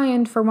one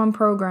client for one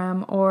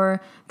program,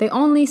 or they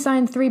only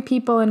signed 3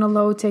 people in a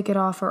low ticket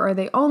offer, or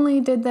they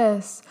only did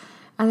this.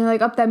 And they're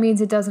like, that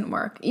means it doesn't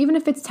work. Even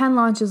if it's 10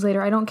 launches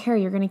later, I don't care.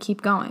 You're going to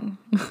keep going.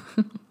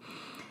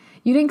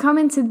 You didn't come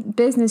into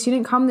business. You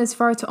didn't come this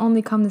far to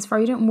only come this far.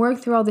 You didn't work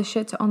through all this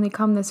shit to only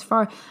come this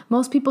far.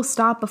 Most people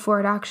stop before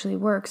it actually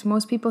works.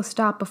 Most people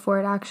stop before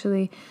it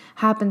actually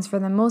happens for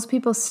them. Most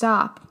people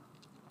stop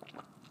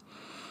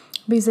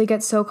because they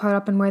get so caught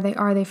up in where they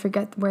are, they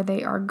forget where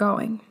they are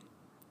going.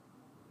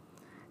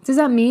 Does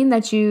that mean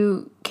that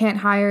you can't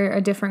hire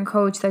a different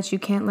coach, that you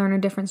can't learn a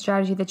different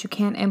strategy, that you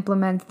can't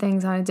implement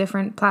things on a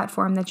different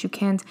platform, that you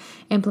can't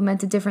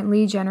implement a different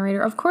lead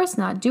generator? Of course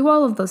not. Do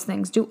all of those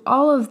things. Do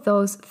all of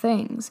those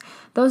things.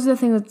 Those are the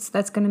things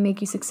that's going to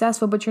make you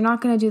successful, but you're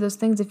not going to do those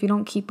things if you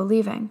don't keep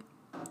believing.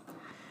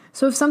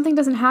 So if something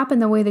doesn't happen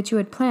the way that you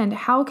had planned,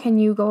 how can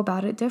you go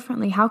about it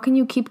differently? How can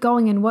you keep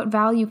going, and what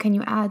value can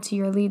you add to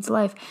your lead's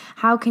life?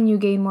 How can you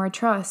gain more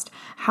trust?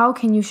 How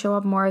can you show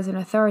up more as an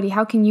authority?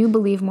 How can you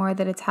believe more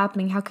that it's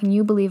happening? How can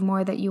you believe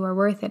more that you are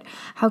worth it?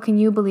 How can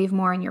you believe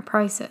more in your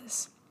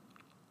prices?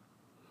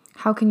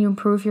 How can you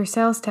improve your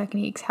sales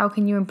techniques? How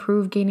can you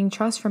improve gaining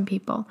trust from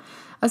people?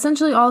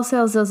 Essentially, all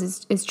sales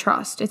is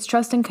trust. It's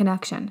trust and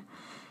connection.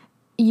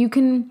 You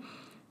can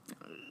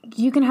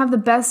have the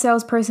best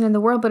salesperson in the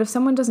world, but if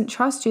someone doesn't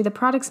trust you, the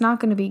product's not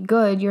going to be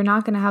good. You're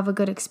not going to have a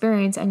good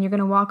experience, and you're going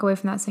to walk away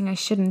from that saying, I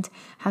shouldn't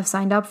have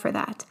signed up for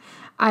that.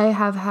 I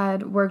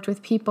have worked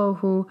with people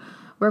who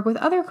work with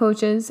other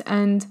coaches,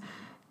 and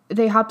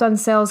they hopped on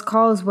sales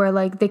calls where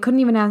they couldn't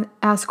even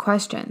ask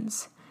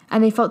questions,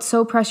 and they felt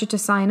so pressured to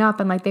sign up,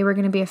 and they were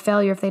going to be a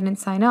failure if they didn't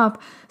sign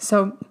up,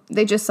 so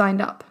they just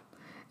signed up.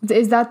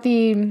 Is that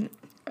the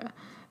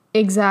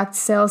exact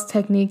sales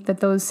technique that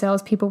those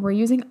salespeople were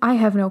using? I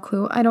have no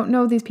clue. I don't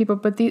know these people,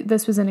 but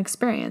this was an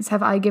experience.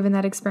 Have I given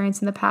that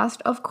experience in the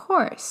past? Of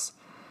course.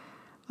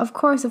 Of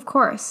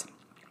course.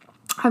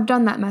 I've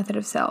done that method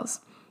of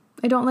sales.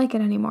 I don't like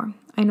it anymore.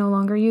 I no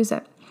longer use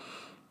it.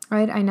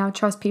 right? I now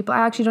trust people. I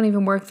actually don't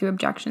even work through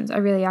objections. I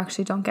really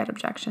actually don't get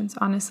objections,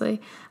 honestly.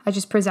 I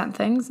just present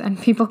things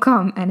and people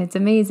come and it's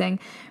amazing,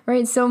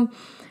 right? So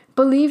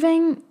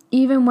believing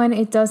even when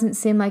it doesn't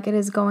seem like it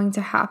is going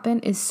to happen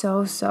is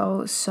so,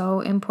 so, so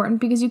important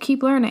because you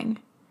keep learning.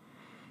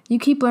 You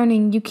keep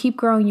learning, you keep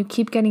growing, you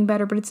keep getting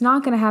better, but it's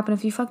not going to happen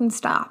if you fucking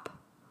stop.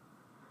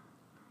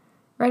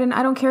 Right? And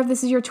I don't care if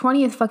this is your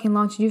 20th fucking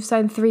launch and you've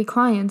signed 3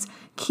 clients,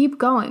 keep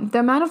going. The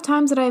amount of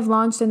times that I've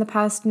launched in the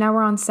past, now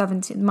we're on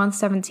month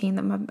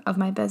 17 of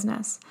my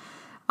business.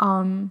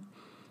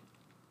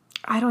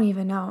 I don't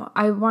even know.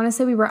 I want to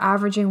say we were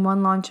averaging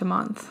 1 launch a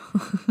month.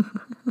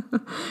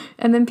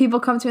 And then people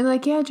come to me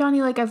like, yeah,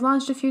 Johnny, like I've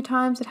launched a few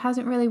times. It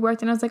hasn't really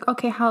worked. And I was like,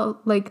 okay, how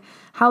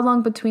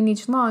long between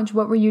each launch?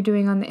 What were you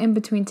doing on the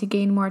in-between to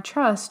gain more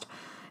trust,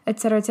 et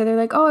cetera, et cetera.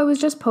 They're like, oh, I was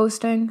just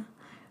posting.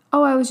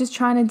 Oh, I was just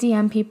trying to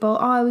DM people.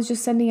 Oh, I was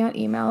just sending out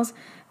emails.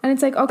 And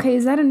it's like, okay,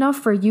 is that enough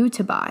for you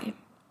to buy?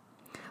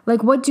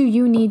 Like, what do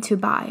you need to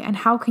buy? And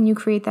how can you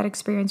create that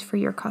experience for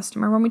your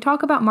customer? When we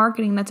talk about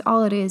marketing, that's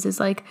all it is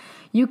like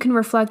you can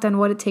reflect on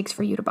what it takes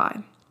for you to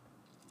buy.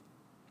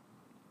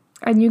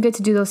 And you get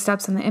to do those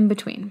steps in the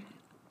in-between.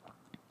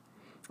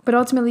 But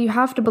ultimately, you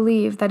have to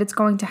believe that it's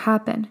going to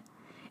happen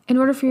in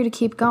order for you to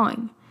keep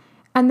going.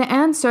 And the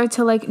answer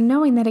to like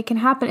knowing that it can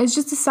happen is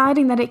just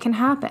deciding that it can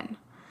happen.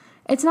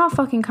 It's not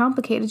fucking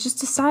complicated. Just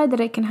decide that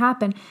it can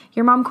happen.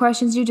 Your mom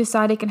questions you,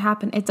 decide it can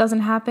happen. It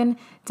doesn't happen,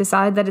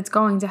 decide that it's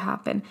going to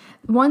happen.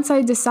 Once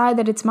I decide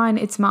that it's mine,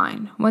 it's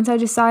mine. Once I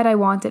decide I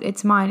want it,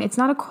 it's mine. It's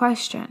not a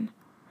question.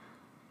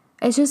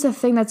 It's just a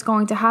thing that's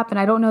going to happen.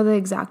 I don't know the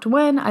exact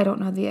when, I don't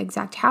know the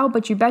exact how,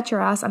 but you bet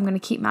your ass I'm going to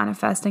keep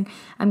manifesting.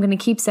 I'm going to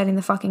keep setting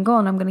the fucking goal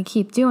and I'm going to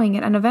keep doing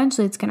it. And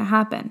eventually it's going to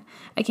happen.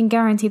 I can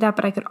guarantee that,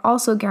 but I could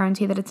also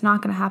guarantee that it's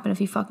not going to happen if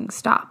you fucking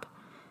stop.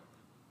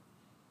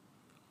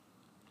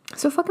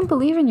 So fucking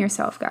believe in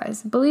yourself,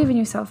 guys. Believe in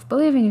yourself,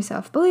 believe in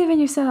yourself, believe in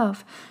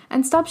yourself.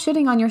 And stop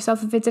shitting on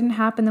yourself if it didn't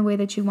happen the way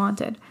that you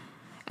wanted.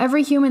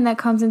 Every human that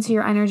comes into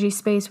your energy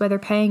space, whether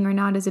paying or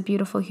not, is a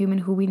beautiful human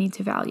who we need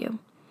to value.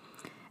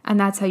 And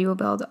that's how you will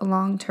build a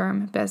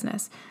long-term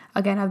business.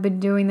 Again, I've been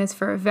doing this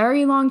for a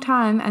very long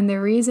time, and the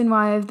reason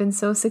why I've been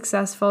so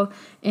successful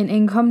in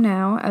income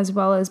now, as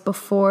well as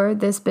before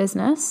this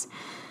business,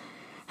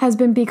 has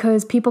been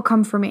because people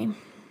come for me.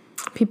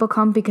 People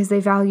come because they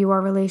value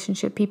our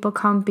relationship. People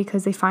come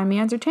because they find me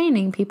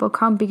entertaining. People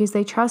come because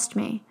they trust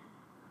me.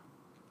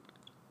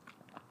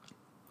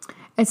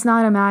 It's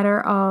not a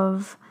matter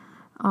of,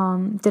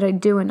 did I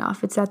do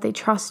enough? It's that they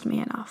trust me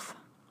enough.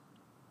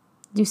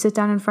 You sit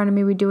down in front of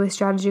me, we do a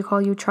strategy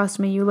call, you trust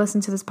me, you listen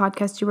to this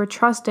podcast, you are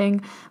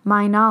trusting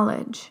my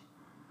knowledge,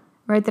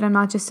 right? That I'm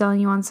not just selling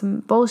you on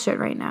some bullshit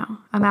right now.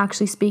 I'm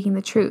actually speaking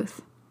the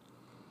truth.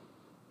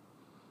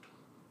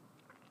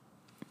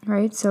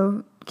 Right?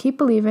 So keep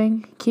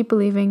believing, keep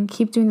doing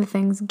the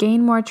things,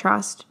 gain more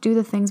trust, do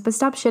the things, but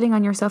stop shitting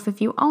on yourself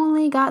if you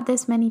only got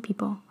this many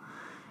people.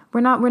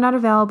 We're not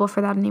available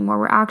for that anymore.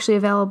 We're actually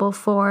available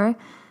for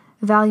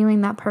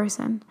valuing that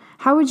person.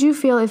 How would you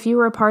feel if you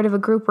were a part of a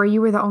group where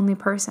you were the only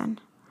person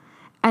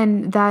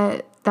and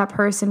that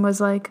person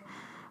was like,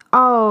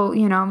 oh,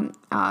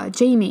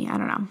 Jamie, I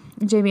don't know.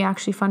 Jamie,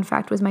 actually, fun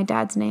fact, was my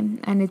dad's name,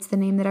 and it's the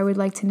name that I would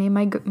like to name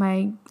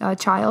my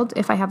child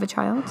if I have a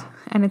child,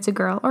 and it's a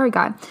girl or a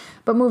guy.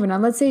 But moving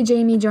on, let's say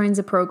Jamie joins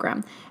a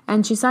program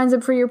and she signs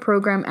up for your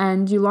program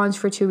and you launch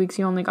for 2 weeks,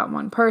 you only got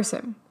one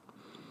person.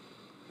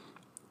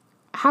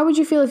 How would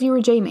you feel if you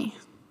were Jamie?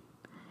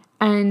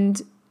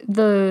 And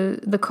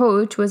the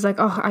coach was like,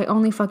 oh, I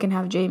only fucking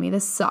have Jamie.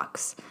 This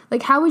sucks.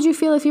 Like, how would you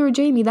feel if you were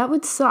Jamie? That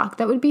would suck.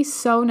 That would be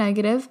so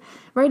negative,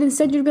 right?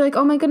 Instead, you'd be like,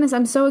 oh my goodness,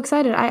 I'm so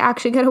excited. I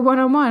actually get a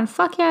one-on-one.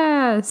 Fuck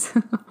yes.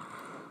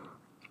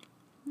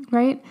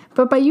 Right?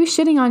 But by you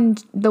shitting on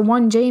the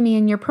one Jamie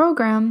in your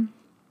program,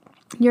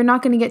 you're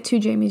not going to get 2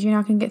 Jamies. You're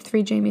not going to get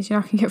 3 Jamies. You're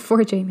not going to get 4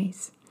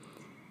 Jamies.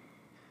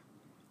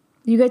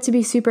 You get to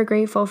be super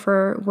grateful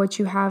for what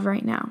you have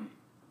right now.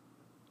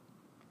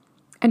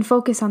 And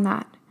focus on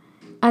that.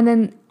 And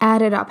then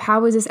add it up.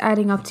 How is this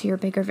adding up to your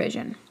bigger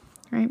vision,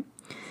 right?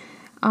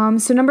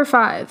 So number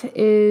 5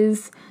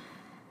 is,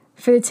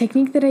 for the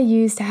technique that I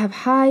use to have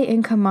high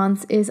income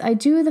months, is I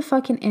do the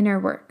fucking inner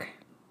work.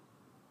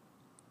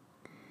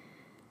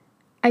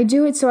 I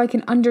do it so I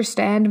can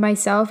understand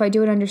myself. I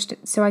do it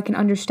so I can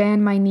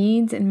understand my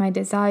needs and my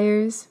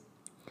desires.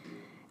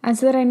 And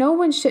so that I know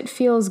when shit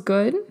feels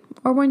good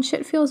or when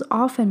shit feels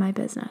off in my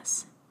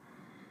business.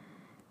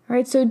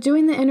 Right, so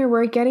doing the inner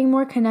work, getting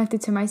more connected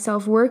to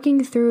myself,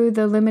 working through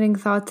the limiting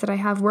thoughts that I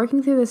have,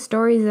 working through the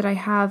stories that I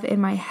have in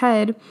my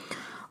head,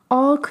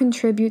 all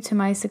contribute to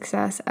my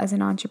success as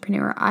an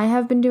entrepreneur. I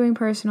have been doing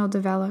personal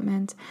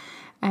development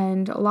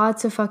and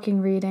lots of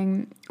fucking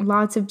reading,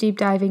 lots of deep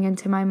diving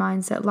into my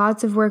mindset,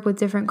 lots of work with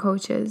different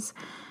coaches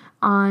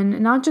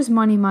on not just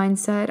money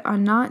mindset,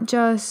 on not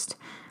just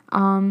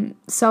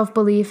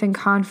self-belief and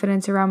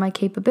confidence around my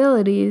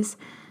capabilities,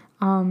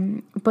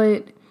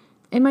 but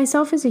in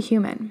myself as a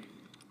human.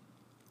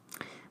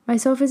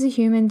 myself as a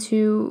human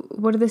to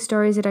what are the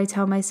stories that I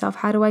tell myself?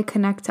 How do I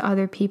connect to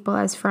other people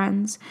as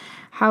friends?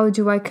 How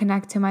do I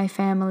connect to my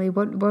family?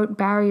 What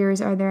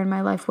barriers are there in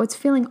my life? What's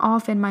feeling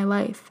off in my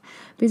life?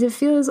 Because if it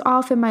feels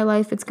off in my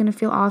life, it's going to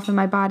feel off in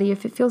my body.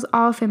 If it feels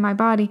off in my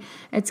body,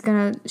 it's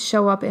going to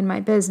show up in my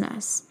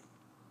business.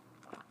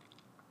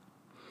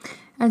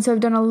 And so I've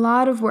done a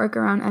lot of work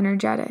around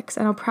energetics,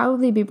 and I'll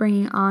probably be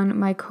bringing on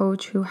my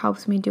coach who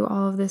helps me do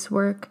all of this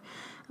work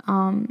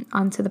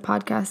onto the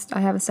podcast. I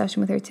have a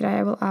session with her today.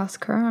 I will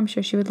ask her. I'm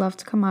sure she would love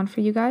to come on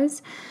for you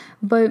guys.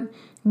 But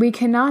we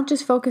cannot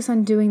just focus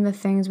on doing the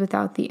things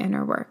without the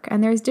inner work.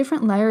 And there's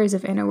different layers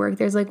of inner work.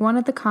 There's like one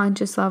at the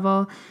conscious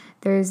level.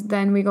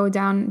 Then we go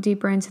down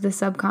deeper into the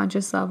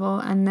subconscious level.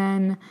 And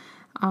then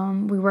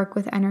we work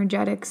with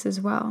energetics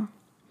as well.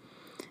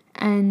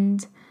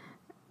 And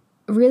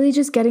really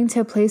just getting to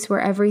a place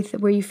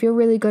where you feel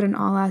really good in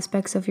all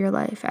aspects of your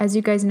life. As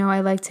you guys know, I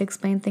like to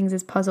explain things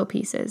as puzzle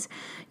pieces.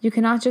 You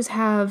cannot just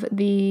have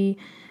the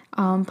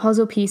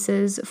puzzle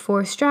pieces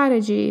for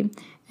strategy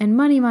and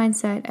money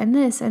mindset and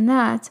this and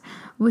that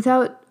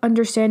without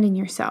understanding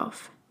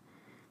yourself.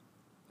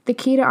 The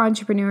key to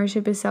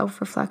entrepreneurship is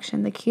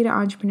self-reflection. The key to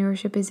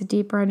entrepreneurship is a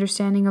deeper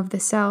understanding of the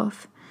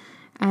self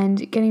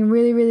and getting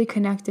really, really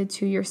connected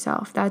to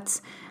yourself.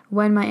 That's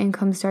when my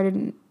income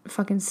started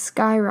fucking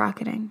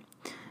skyrocketing.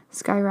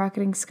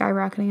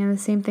 And the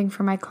same thing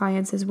for my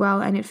clients as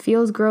well. And it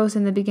feels gross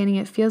in the beginning.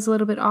 It feels a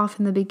little bit off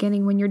in the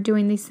beginning when you're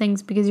doing these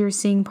things because you're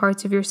seeing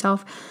parts of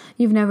yourself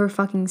you've never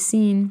fucking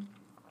seen.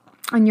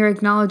 And you're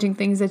acknowledging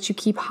things that you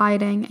keep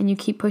hiding and you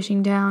keep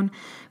pushing down.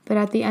 But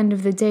at the end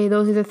of the day,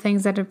 those are the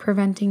things that are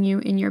preventing you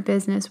in your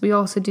business. We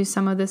also do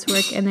some of this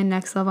work in the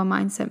Next Level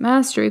Mindset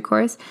Mastery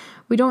course.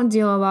 We don't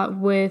deal a lot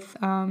with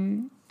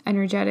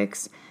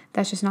energetics.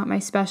 That's just not my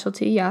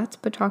specialty yet,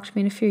 but talk to me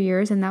in a few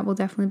years and that will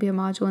definitely be a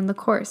module in the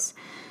course.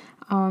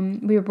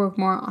 We work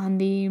more on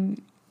the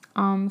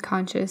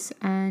conscious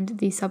and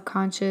the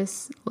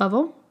subconscious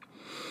level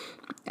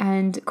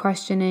and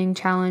questioning,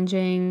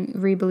 challenging,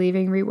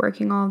 rebelieving,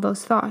 reworking all of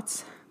those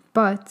thoughts.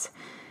 But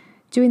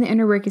doing the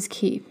inner work is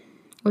key,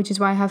 which is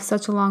why I have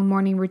such a long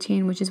morning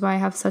routine, which is why I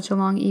have such a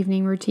long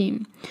evening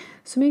routine.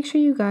 So make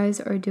sure you guys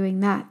are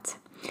doing that.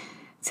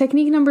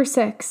 Technique number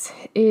 6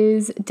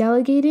 is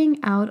delegating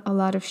out a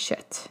lot of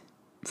shit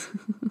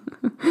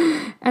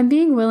and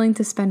being willing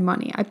to spend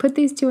money. I put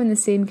these two in the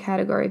same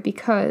category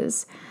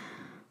because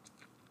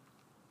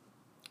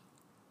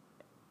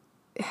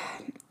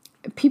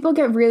people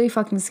get really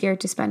fucking scared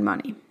to spend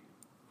money.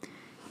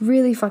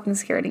 Really fucking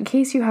scared. In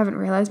case you haven't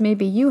realized,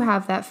 maybe you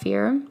have that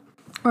fear,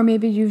 or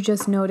maybe you've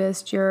just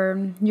noticed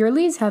your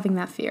leads having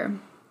that fear,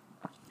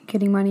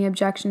 getting money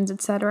objections,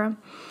 etc.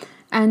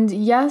 And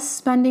yes,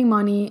 spending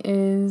money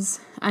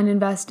and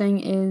investing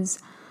is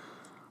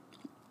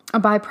a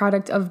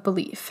byproduct of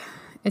belief.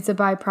 It's a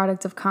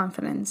byproduct of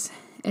confidence.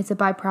 It's a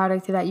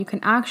byproduct that you can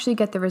actually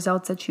get the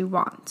results that you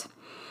want.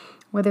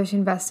 Whether it's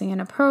investing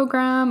in a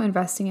program,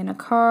 investing in a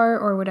car,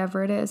 or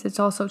whatever it is, it's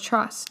also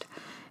trust.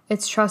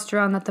 It's trust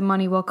around that the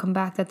money will come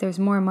back, that there's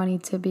more money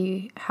to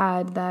be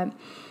had, that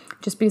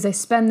just because I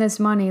spend this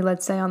money,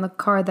 let's say on the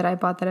car that I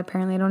bought that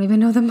apparently I don't even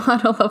know the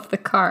model of the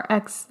car,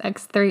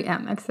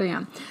 X3M,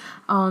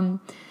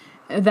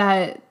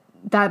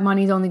 that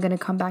money is only going to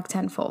come back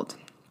tenfold,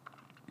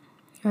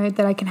 right?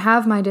 That I can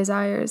have my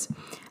desires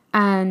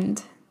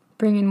and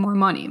bring in more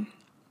money.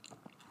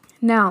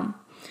 Now,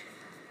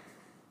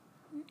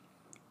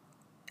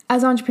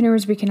 as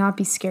entrepreneurs, we cannot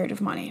be scared of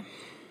money.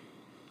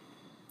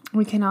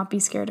 We cannot be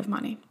scared of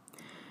money.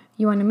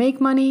 You want to make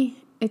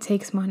money, it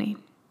takes money.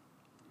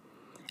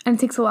 And it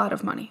takes a lot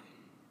of money.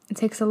 It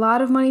takes a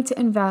lot of money to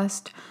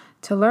invest,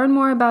 to learn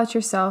more about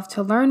yourself,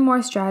 to learn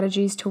more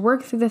strategies, to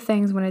work through the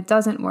things when it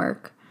doesn't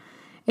work.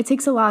 It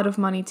takes a lot of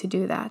money to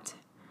do that.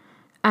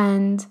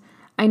 And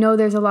I know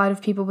there's a lot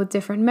of people with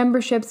different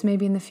memberships.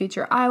 Maybe in the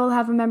future I will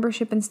have a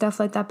membership and stuff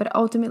like that. But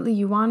ultimately,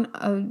 you want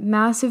a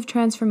massive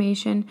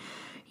transformation.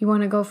 You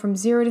want to go from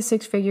 0 to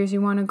 6 figures.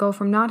 You want to go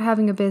from not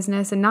having a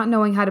business and not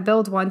knowing how to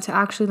build one to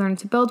actually learning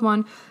to build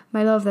one.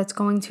 My love, that's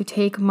going to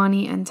take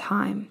money and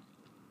time.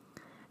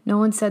 No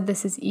one said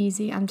this is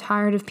easy. I'm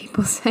tired of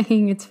people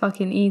saying it's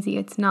fucking easy.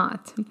 It's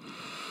not.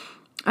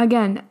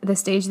 Again, the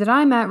stage that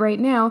I'm at right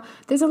now,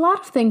 there's a lot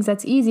of things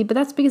that's easy, but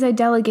that's because I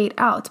delegate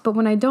out. But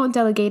when I don't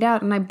delegate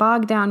out and I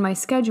bog down my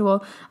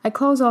schedule, I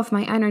close off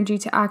my energy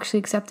to actually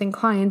accepting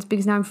clients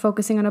because now I'm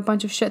focusing on a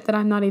bunch of shit that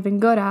I'm not even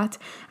good at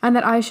and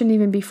that I shouldn't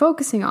even be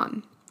focusing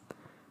on.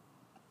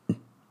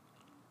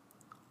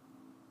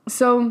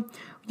 So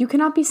you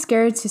cannot be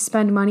scared to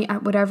spend money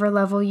at whatever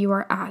level you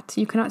are at.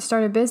 You cannot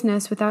start a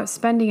business without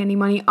spending any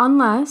money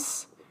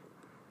unless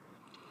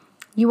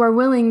you are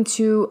willing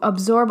to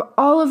absorb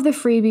all of the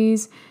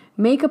freebies,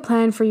 make a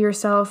plan for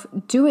yourself,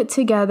 do it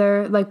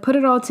together, like put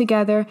it all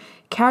together,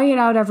 carry it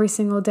out every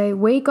single day,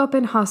 wake up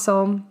and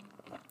hustle,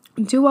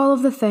 do all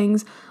of the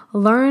things,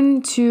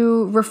 learn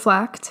to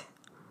reflect,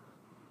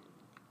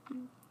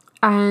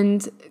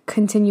 and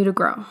continue to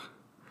grow.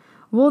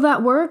 Will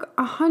that work?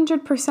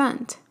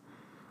 100%.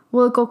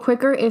 Will it go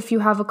quicker if you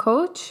have a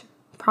coach?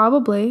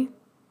 Probably.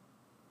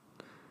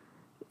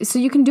 So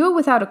you can do it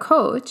without a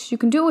coach. You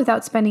can do it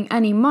without spending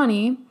any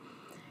money.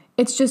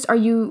 It's just, are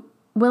you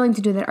willing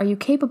to do that? Are you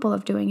capable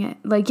of doing it?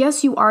 Like,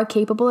 yes, you are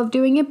capable of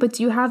doing it, but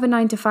do you have a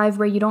 9 to 5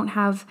 where you don't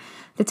have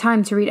the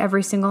time to read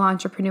every single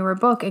entrepreneur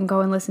book and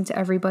go and listen to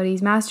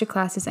everybody's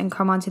masterclasses and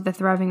come onto the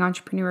Thriving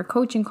Entrepreneur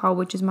coaching call,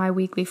 which is my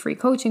weekly free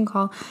coaching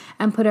call,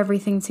 and put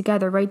everything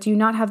together, right? Do you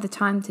not have the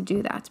time to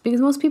do that? Because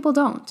most people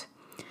don't.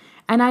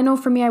 And I know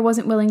for me, I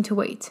wasn't willing to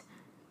wait,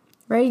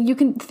 right? You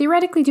can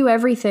theoretically do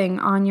everything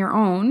on your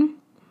own,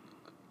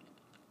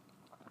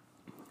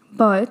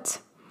 but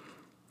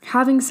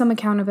having some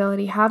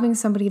accountability, having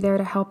somebody there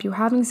to help you,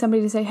 having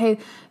somebody to say, hey,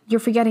 you're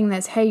forgetting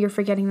this, hey, you're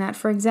forgetting that.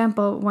 For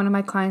example, one of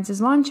my clients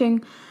is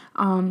launching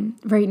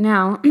right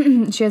now.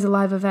 She has a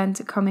live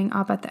event coming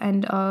up at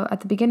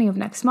the beginning of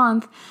next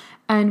month,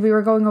 and we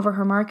were going over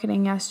her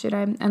marketing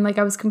yesterday, and like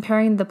I was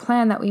comparing the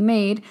plan that we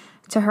made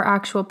to her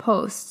actual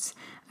posts,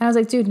 and I was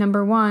like, dude,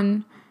 number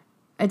one,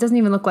 it doesn't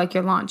even look like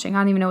you're launching. I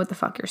don't even know what the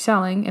fuck you're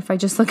selling if I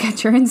just look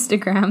at your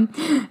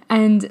Instagram.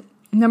 And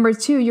number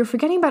two, you're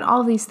forgetting about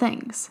all these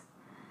things.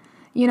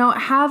 You know,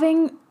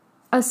 having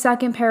a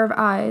second pair of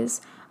eyes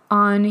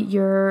on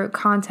your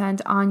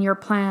content, on your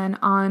plan,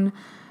 on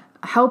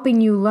helping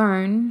you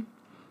learn,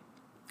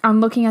 on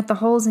looking at the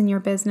holes in your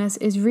business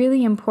is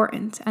really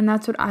important. And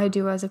that's what I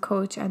do as a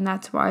coach. And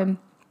that's why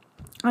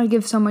I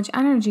give so much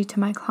energy to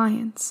my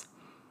clients.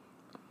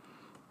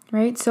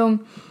 Right?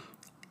 So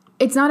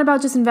it's not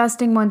about just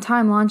investing one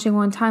time, launching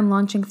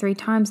 3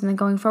 times, and then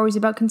going forward. It's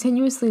about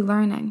continuously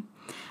learning.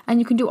 And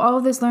you can do all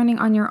of this learning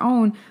on your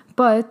own,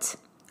 but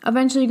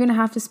eventually you're going to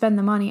have to spend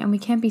the money, and we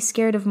can't be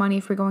scared of money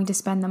if we're going to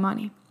spend the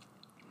money.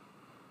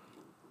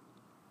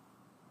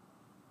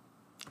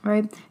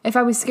 Right? If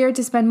I was scared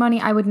to spend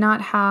money, I would not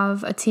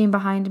have a team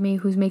behind me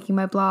who's making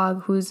my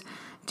blog, who's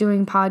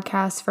doing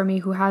podcasts for me,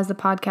 who has the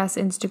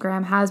podcast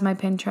Instagram, has my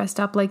Pinterest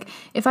up. Like,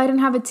 if I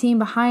didn't have a team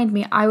behind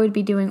me, I would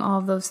be doing all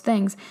of those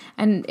things.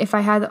 And if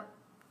I had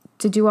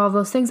to do all of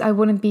those things, I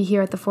wouldn't be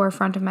here at the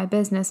forefront of my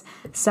business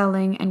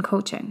selling and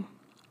coaching.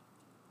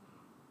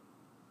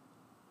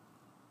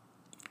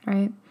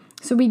 Right?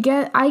 So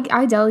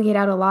I delegate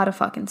out a lot of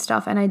fucking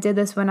stuff. And I did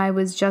this when I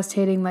was just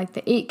hitting like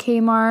the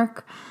 8K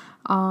mark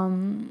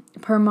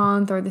per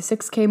month, or the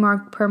 6K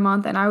mark per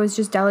month. And I was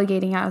just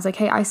delegating out. I was like,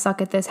 hey, I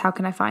suck at this. How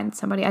can I find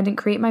somebody? I didn't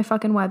create my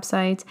fucking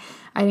website.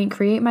 I didn't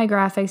create my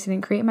graphics. I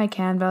didn't create my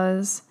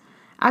canvas.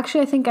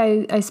 Actually, I think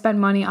I spent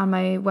money on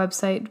my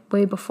website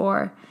way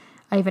before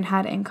I even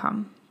had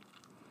income,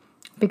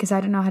 because I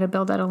didn't know how to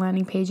build out a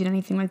landing page and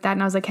anything like that.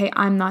 And I was like, hey,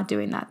 I'm not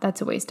doing that. That's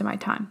a waste of my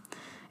time.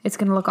 It's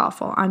going to look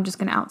awful. I'm just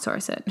going to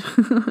outsource it.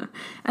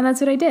 And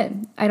that's what I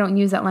did. I don't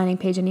use that landing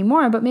page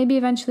anymore, but maybe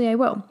eventually I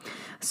will.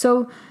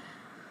 So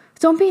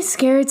don't be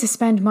scared to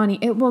spend money.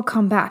 It will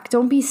come back.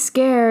 Don't be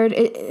scared.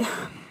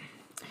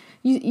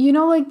 You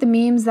know, like the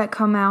memes that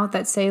come out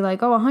that say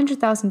like, oh,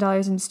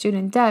 $100,000 in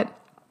student debt,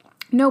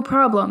 no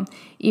problem.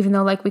 Even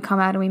though like we come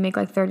out and we make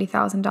like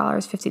 $30,000,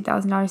 $50,000,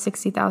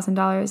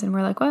 $60,000, and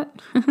we're like, what?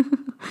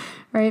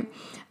 Right?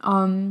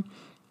 And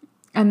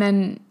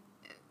then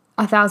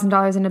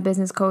 $1,000 in a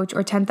business coach,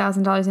 or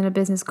 $10,000 in a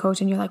business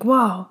coach, and you're like,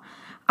 whoa,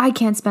 I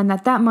can't spend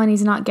that. That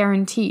money's not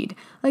guaranteed.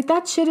 Like,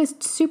 that shit is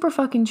super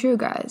fucking true,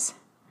 guys.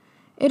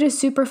 It is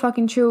super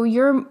fucking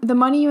true. The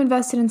money you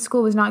invested in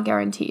school was not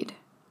guaranteed.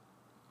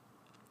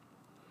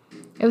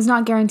 It was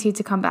not guaranteed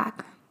to come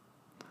back.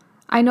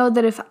 I know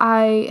that if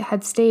I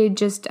had stayed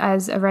just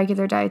as a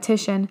regular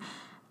dietitian,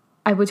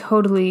 I would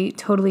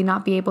totally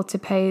not be able to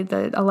pay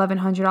the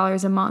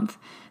 $1,100 a month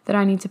that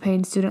I need to pay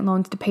in student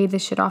loans to pay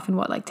this shit off in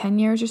 10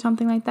 years or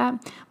something like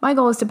that. My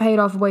goal is to pay it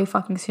off way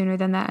fucking sooner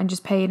than that and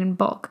just pay it in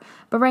bulk.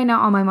 But right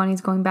now, all my money is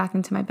going back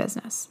into my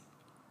business,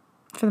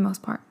 for the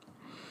most part.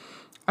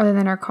 Other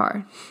than our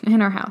car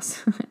and our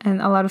house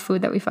and a lot of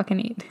food that we fucking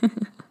eat.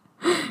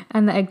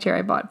 And the egg chair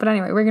I bought. But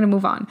anyway, we're going to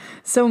move on.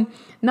 So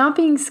not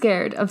being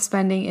scared of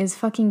spending is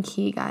fucking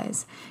key,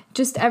 guys.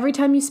 Just every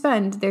time you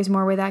spend, there's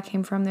more where that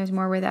came from. There's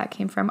more where that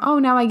came from. Oh,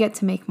 now I get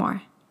to make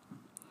more.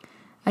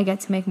 I get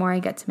to make more. I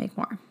get to make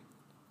more.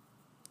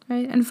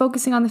 Right? And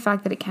focusing on the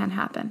fact that it can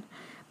happen.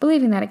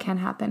 Believing that it can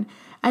happen.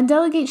 And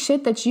delegate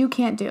shit that you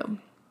can't do.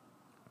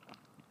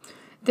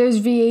 There's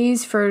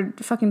VAs for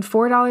fucking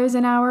 $4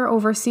 an hour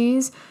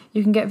overseas.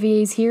 You can get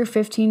VAs here,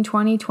 $15,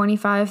 $20, $25,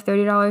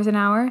 $30 an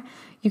hour.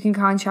 You can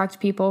contract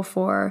people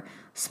for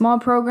small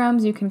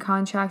programs. You can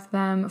contract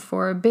them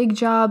for big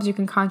jobs. You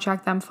can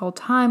contract them full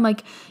time.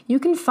 Like, you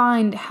can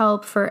find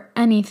help for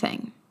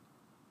anything.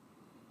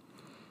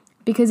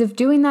 Because if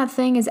doing that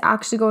thing is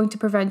actually going to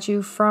prevent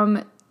you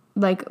from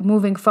like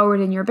moving forward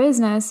in your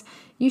business,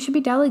 you should be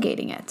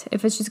delegating it.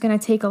 If it's just going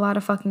to take a lot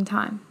of fucking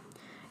time.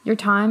 Your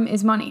time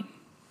is money.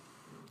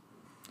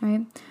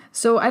 Right?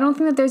 So I don't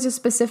think that there's a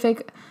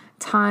specific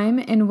time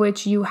in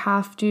which you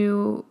have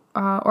to,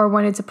 or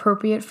when it's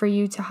appropriate for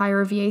you to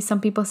hire a VA. Some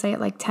people say at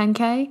like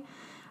 10K.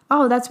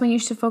 Oh, that's when you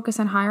should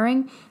focus on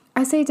hiring.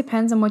 I say it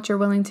depends on what you're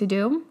willing to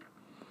do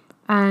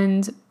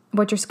and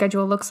what your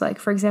schedule looks like.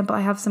 For example,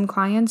 I have some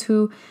clients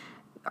who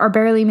are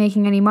barely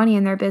making any money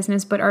in their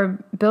business, but are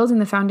building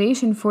the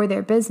foundation for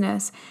their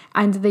business,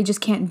 and they just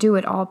can't do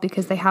it all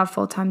because they have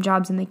full-time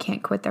jobs and they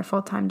can't quit their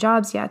full-time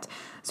jobs yet.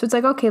 So it's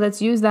like, okay,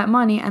 let's use that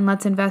money and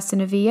let's invest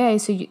in a VA,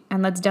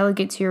 and let's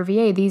delegate to your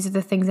VA. These are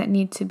the things that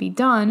need to be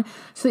done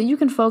so that you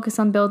can focus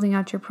on building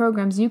out your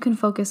programs, you can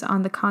focus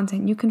on the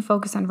content, you can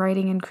focus on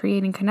writing and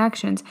creating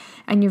connections,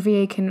 and your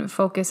VA can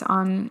focus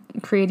on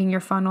creating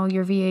your funnel,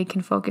 your VA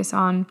can focus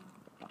on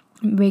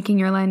making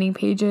your landing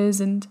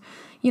pages and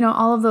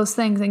all of those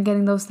things and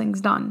getting those things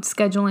done,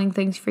 scheduling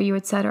things for you,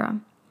 etc.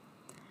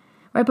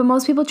 Right? But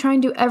most people try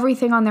and do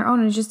everything on their own,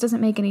 and it just doesn't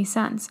make any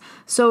sense.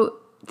 So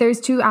there's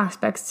two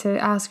aspects to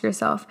ask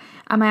yourself.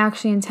 Am I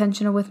actually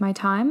intentional with my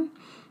time?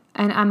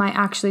 And am I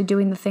actually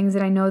doing the things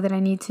that I know that I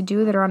need to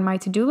do that are on my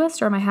to-do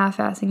list, or am I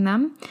half-assing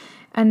them?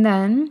 And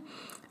then,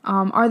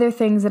 are there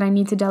things that I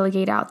need to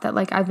delegate out that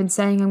I've been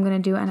saying I'm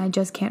going to do and I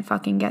just can't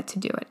fucking get to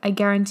do it? I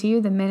guarantee you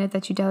the minute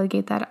that you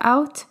delegate that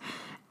out,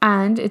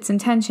 and it's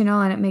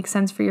intentional and it makes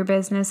sense for your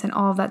business and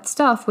all of that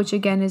stuff, which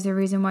again is the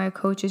reason why a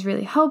coach is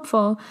really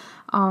helpful,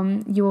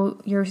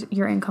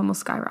 your income will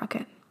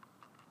skyrocket.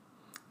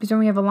 Because when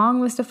we have a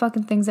long list of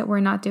fucking things that we're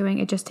not doing,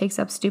 it just takes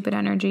up stupid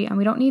energy, and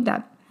we don't need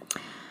that.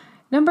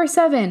 Number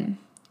 7,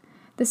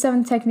 the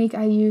 7th technique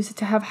I use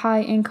to have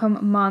high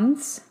income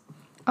months.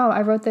 Oh,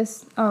 I wrote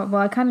this. Oh,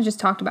 well, I kind of just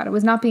talked about it. It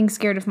was not being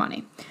scared of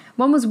money.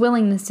 One was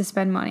willingness to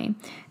spend money.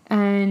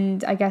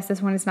 And I guess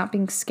this one is not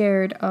being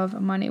scared of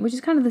money, which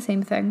is kind of the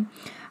same thing.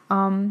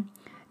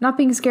 Not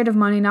being scared of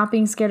money, not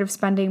being scared of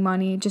spending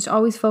money, just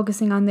always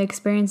focusing on the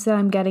experience that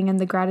I'm getting and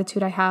the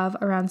gratitude I have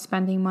around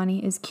spending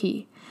money is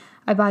key.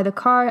 I buy the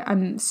car,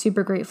 I'm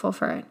super grateful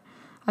for it.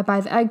 I buy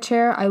the egg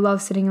chair, I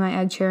love sitting in my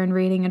egg chair and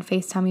reading and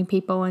FaceTiming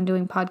people and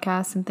doing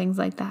podcasts and things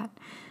like that,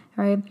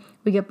 right?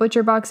 We get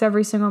ButcherBox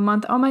every single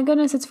month. Oh my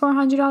goodness, it's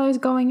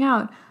 $400 going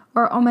out.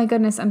 Or, oh my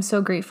goodness, I'm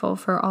so grateful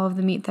for all of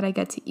the meat that I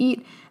get to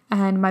eat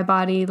and my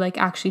body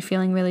actually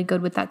feeling really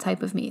good with that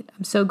type of meat.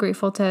 I'm so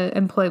grateful to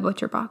employ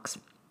ButcherBox,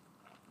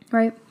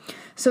 right?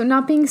 So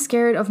not being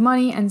scared of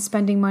money and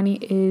spending money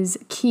is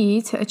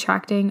key to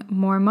attracting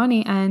more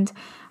money and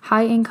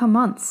high income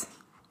months.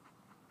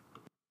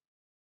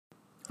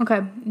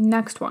 Okay,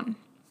 next one.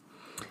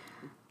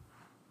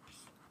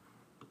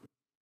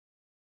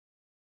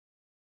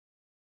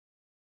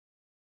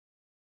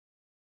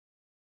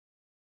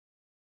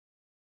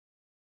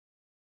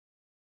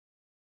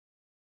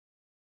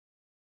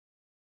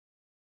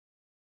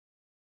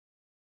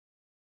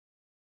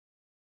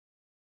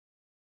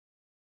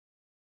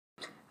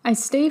 I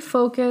stay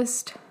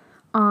focused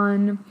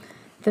on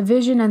the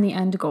vision and the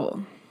end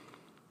goal.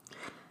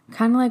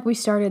 Kind of like we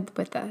started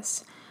with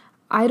this.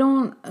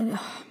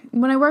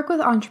 When I work with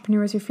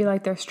entrepreneurs who feel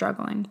like they're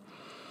struggling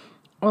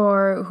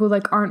or who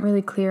aren't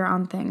really clear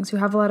on things, who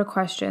have a lot of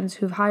questions,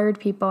 who've hired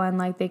people and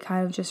they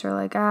kind of just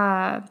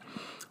are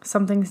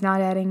something's not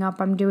adding up.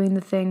 I'm doing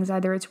the things,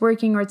 either it's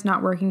working or it's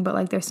not working,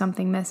 but there's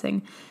something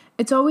missing.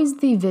 It's always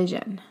the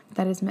vision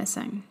that is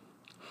missing.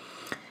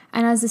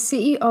 And as the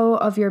CEO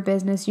of your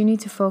business, you need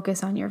to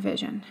focus on your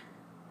vision.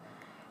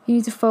 You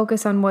need to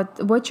focus on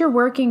what you're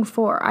working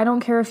for. I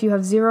don't care if you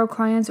have 0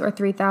 clients or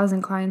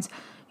 3,000 clients.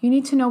 You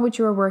need to know what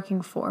you are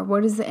working for.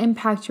 What is the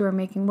impact you are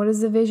making? What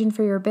is the vision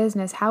for your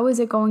business? How is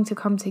it going to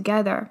come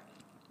together?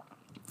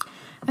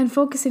 And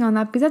focusing on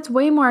that, because that's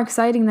way more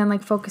exciting than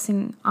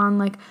focusing on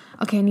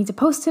okay, I need to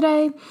post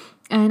today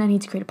and I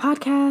need to create a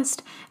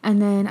podcast and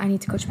then I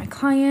need to coach my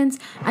clients.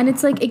 And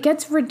it's it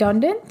gets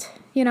redundant,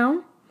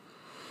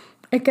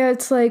 It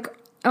gets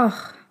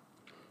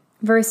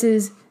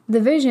versus the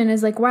vision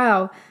is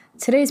wow,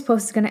 today's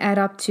post is going to add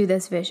up to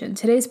this vision.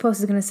 Today's post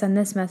is going to send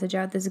this message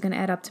out. This is going to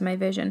add up to my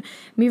vision.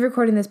 Me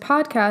recording this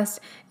podcast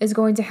is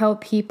going to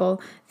help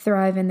people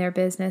thrive in their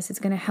business. It's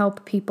going to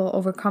help people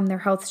overcome their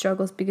health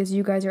struggles because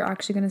you guys are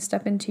actually going to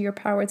step into your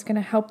power. It's going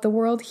to help the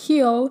world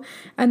heal.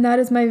 And that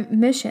is my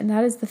mission.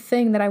 That is the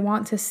thing that I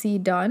want to see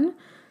done.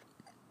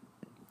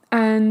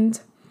 And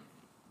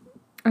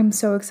I'm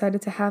so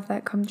excited to have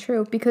that come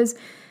true because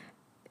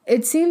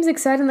it seems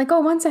exciting,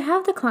 once I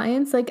have the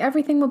clients,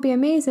 everything will be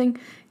amazing.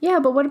 Yeah,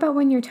 but what about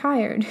when you're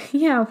tired?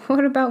 Yeah,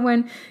 what about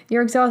when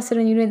you're exhausted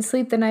and you didn't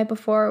sleep the night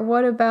before?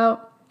 What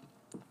about,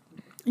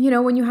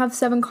 when you have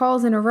 7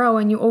 calls in a row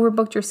and you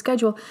overbooked your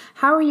schedule?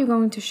 How are you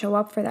going to show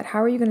up for that?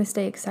 How are you going to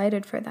stay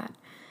excited for that?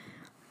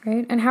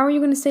 Right? And how are you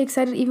going to stay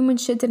excited even when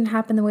shit didn't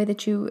happen the way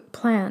that you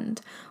planned,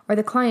 or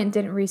the client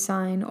didn't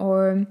re-sign,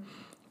 or,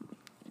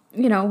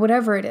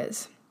 whatever it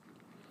is?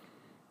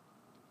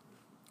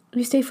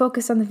 You stay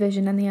focused on the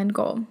vision and the end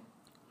goal.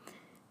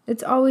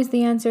 It's always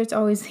the answer. It's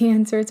always the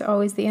answer. It's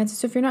always the answer.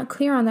 So if you're not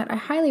clear on that, I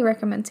highly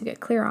recommend to get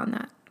clear on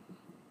that.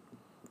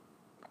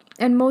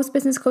 And most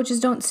business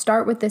coaches don't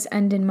start with this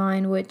end in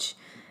mind, which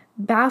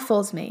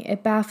baffles me.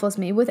 It baffles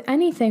me. With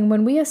anything,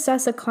 when we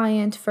assess a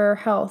client for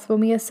health, when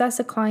we assess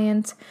a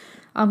client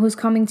who's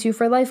coming to you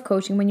for life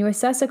coaching, when you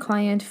assess a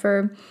client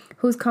for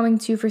who's coming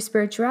to you for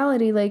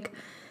spirituality,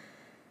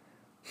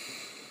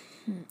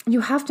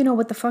 you have to know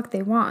what the fuck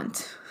they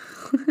want.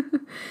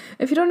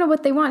 If you don't know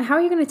what they want, how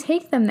are you going to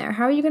take them there?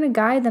 How are you going to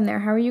guide them there?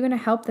 How are you going to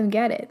help them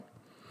get it?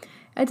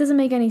 It doesn't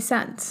make any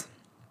sense,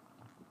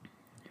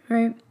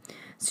 right?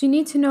 So you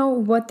need to know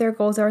what their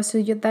goals are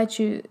so that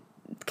you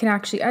can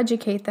actually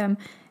educate them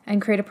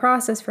and create a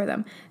process for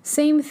them.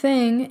 Same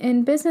thing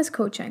in business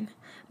coaching.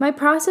 My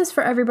process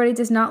for everybody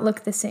does not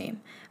look the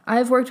same.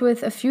 I've worked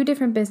with a few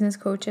different business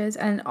coaches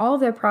and all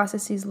of their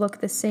processes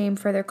look the same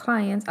for their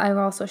clients. I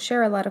also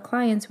share a lot of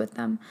clients with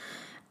them.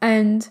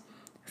 And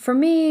for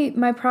me,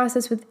 my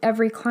process with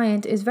every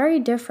client is very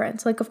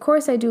different. Like, of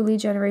course, I do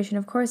lead generation.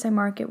 Of course, I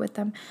market with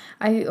them.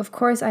 Of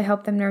course, I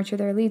help them nurture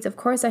their leads. Of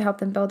course, I help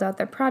them build out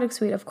their product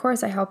suite. Of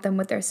course, I help them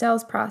with their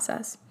sales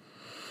process,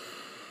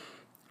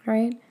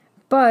 right?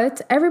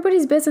 But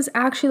everybody's business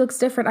actually looks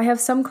different. I have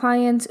some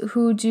clients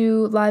who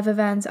do live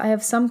events. I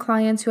have some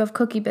clients who have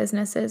cookie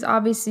businesses.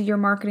 Obviously, your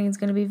marketing is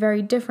going to be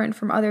very different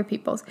from other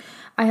people's.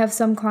 I have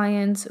some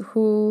clients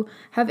who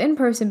have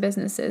in-person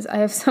businesses. I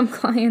have some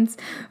clients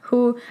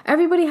who,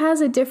 everybody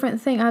has a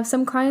different thing. I have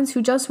some clients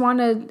who just want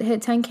to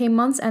hit 10K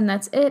months and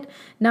that's it,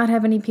 not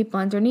have any people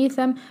underneath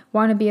them,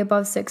 want to be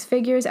above 6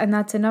 figures, and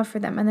that's enough for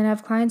them. And then I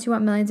have clients who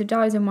want millions of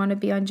dollars and want to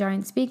be on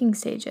giant speaking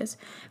stages.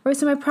 Right?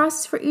 So my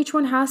process for each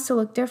one has to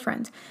look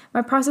different.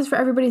 My process for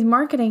everybody's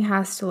marketing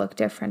has to look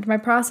different. My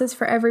process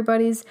for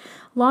everybody's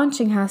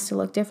launching has to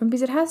look different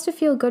because it has to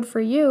feel good for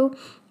you.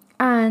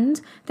 And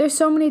there's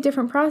so many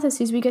different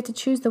processes. We get to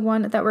choose the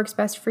one that works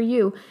best for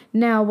you.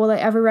 Now, will I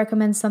ever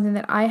recommend something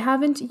that I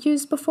haven't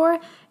used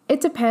before? It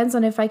depends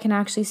on if I can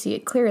actually see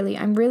it clearly.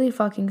 I'm really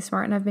fucking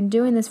smart and I've been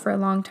doing this for a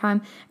long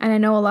time and I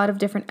know a lot of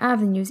different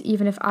avenues,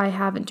 even if I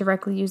haven't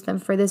directly used them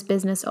for this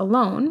business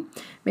alone.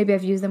 Maybe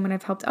I've used them when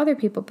I've helped other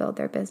people build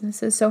their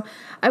businesses. So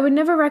I would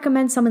never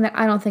recommend something that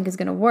I don't think is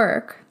going to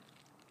work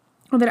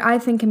or that I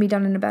think can be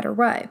done in a better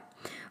way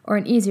or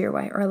an easier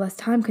way or a less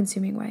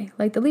time-consuming way,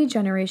 like the lead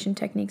generation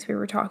techniques we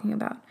were talking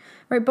about.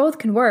 Right? Both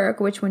can work.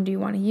 Which one do you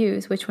want to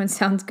use? Which one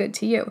sounds good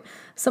to you?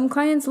 Some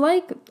clients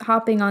like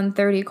hopping on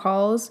 30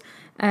 calls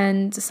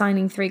and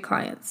signing 3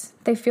 clients.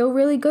 They feel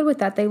really good with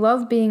that. They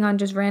love being on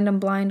just random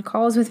blind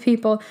calls with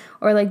people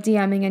or like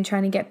DMing and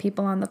trying to get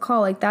people on the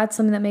call. Like that's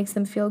something that makes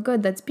them feel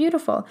good. That's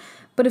beautiful.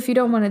 But if you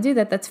don't want to do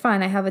that, that's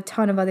fine. I have a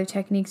ton of other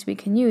techniques we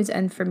can use.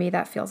 And for me,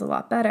 that feels a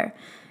lot better,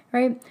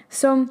 right?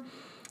 So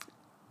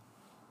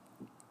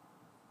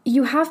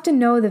you have to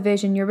know the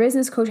vision. Your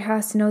business coach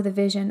has to know the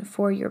vision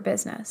for your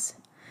business,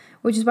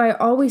 which is why I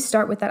always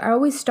start with that. I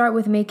always start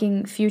with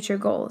making future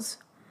goals.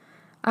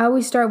 I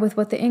always start with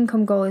what the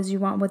income goal is you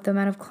want, what the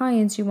amount of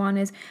clients you want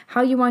is,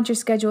 how you want your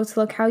schedule to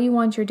look, how you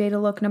want your day to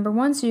look. Number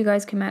 1, so you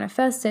guys can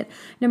manifest it.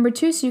 Number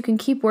 2, so you can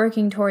keep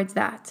working towards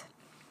that.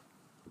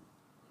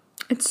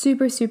 It's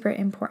super, super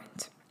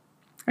important.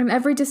 And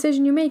every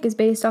decision you make is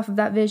based off of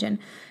that vision.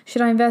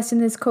 Should I invest in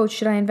this coach?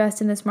 Should I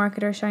invest in this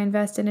marketer? Should I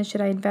invest in it?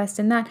 Should I invest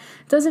in that?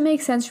 Does it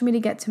make sense for me to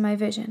get to my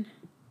vision?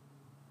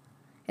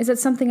 Is that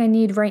something I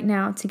need right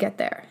now to get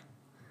there?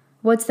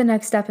 What's the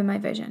next step in my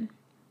vision?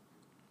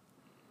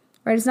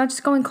 Right? It's not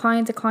just going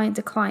client to client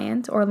to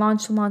client or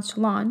launch to launch to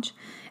launch.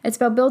 It's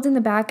about building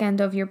the back end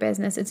of your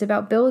business. It's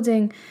about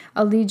building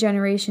a lead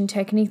generation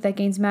technique that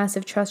gains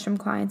massive trust from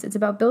clients. It's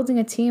about building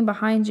a team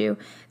behind you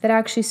that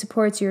actually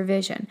supports your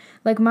vision.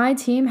 Like my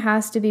team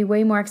has to be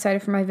way more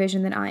excited for my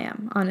vision than I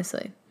am,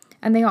 honestly.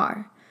 And they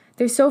are.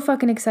 They're so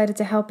fucking excited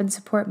to help and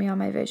support me on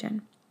my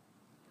vision.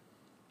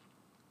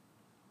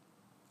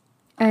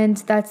 And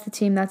that's the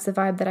team, that's the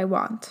vibe that I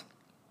want.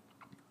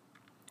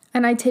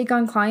 And I take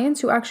on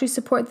clients who actually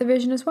support the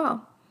vision as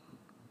well.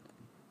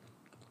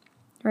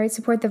 Right?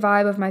 Support the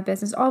vibe of my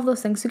business, all of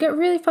those things. So get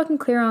really fucking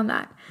clear on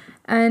that.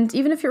 And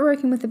even if you're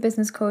working with a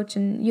business coach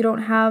and you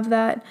don't have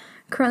that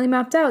currently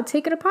mapped out,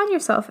 take it upon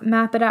yourself,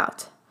 map it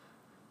out.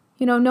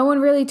 You know, no one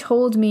really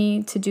told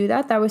me to do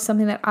that. That was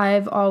something that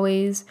I've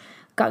always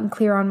gotten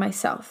clear on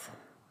myself.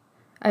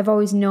 I've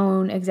always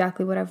known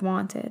exactly what I've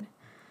wanted.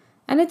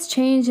 And it's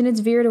changed and it's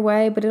veered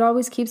away, but it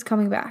always keeps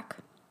coming back.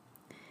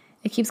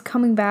 It keeps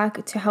coming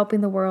back to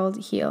helping the world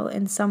heal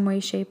in some way,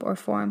 shape, or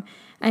form.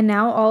 And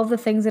now all of the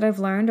things that I've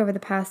learned over the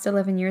past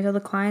 11 years, all the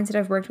clients that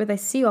I've worked with, I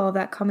see all of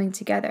that coming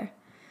together.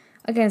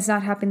 Again, it's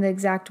not happening the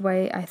exact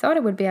way I thought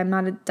it would be. I'm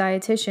not a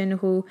dietitian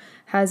who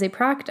has a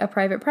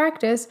private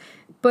practice,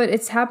 but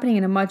it's happening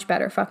in a much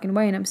better fucking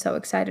way, and I'm so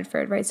excited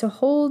for it, right? So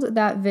hold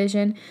that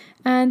vision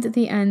and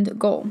the end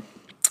goal.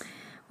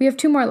 We have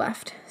 2 more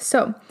left.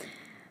 So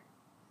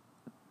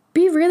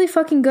be really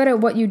fucking good at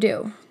what you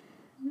do.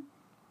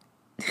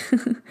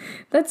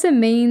 That's a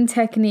main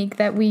technique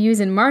that we use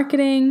in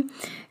marketing,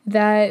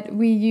 that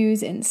we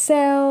use in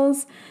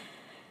sales,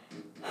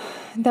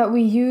 that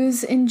we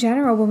use in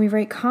general when we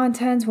write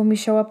content, when we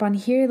show up on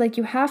here. Like,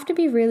 you have to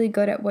be really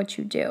good at what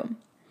you do.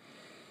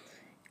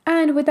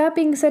 And with that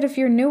being said, if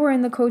you're newer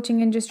in the coaching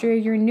industry or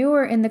you're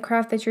newer in the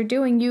craft that you're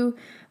doing, you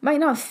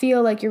might not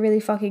feel like you're really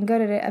fucking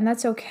good at it, and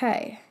that's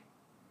okay.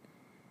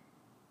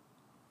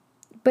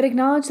 But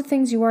acknowledge the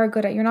things you are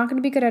good at. You're not going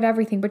to be good at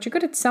everything, but you're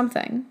good at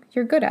something.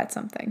 You're good at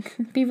something.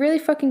 Be really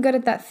fucking good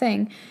at that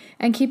thing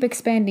and keep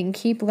expanding,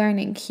 keep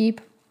learning,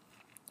 keep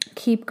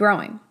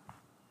growing.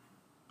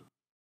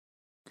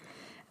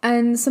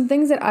 And some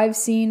things that I've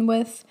seen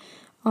with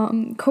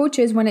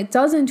coaches when it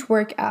doesn't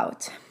work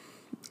out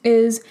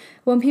is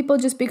when people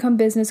just become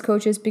business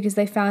coaches because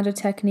they found a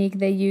technique,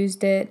 they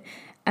used it,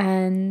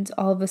 and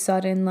all of a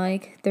sudden,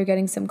 like, they're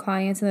getting some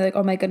clients and they're like,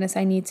 oh my goodness,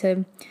 I need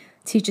to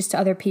teach this to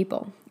other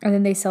people. And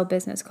then they sell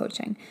business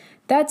coaching.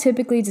 That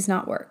typically does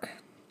not work.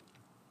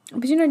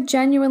 Because you're not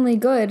genuinely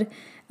good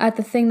at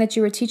the thing that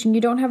you were teaching.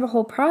 You don't have a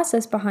whole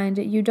process behind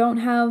it. You don't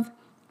have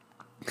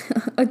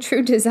a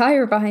true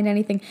desire behind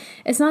anything.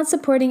 It's not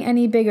supporting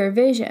any bigger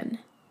vision,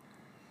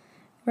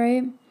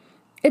 right?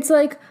 It's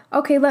like,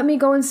 okay, let me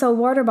go and sell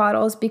water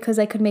bottles because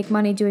I could make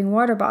money doing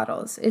water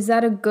bottles. Is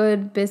that a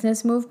good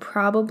business move?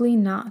 Probably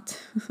not.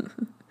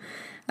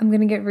 I'm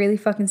going to get really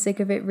fucking sick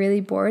of it,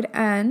 really bored.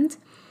 And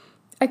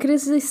I could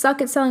easily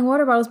suck at selling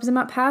water bottles because I'm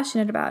not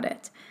passionate about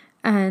it.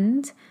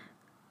 And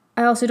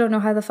I also don't know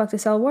how the fuck to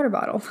sell a water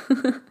bottle.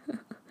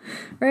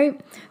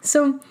 Right?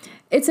 So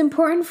it's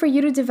important for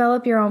you to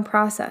develop your own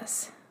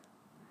process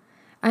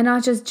and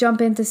not just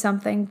jump into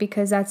something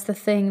because that's the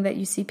thing that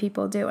you see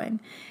people doing.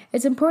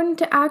 It's important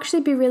to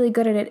actually be really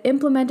good at it.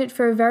 Implement it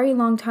for a very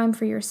long time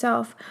for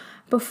yourself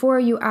before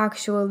you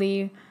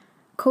actually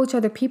coach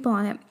other people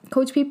on it.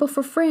 Coach people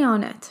for free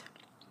on it.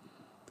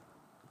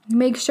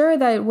 Make sure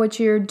that what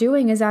you're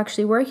doing is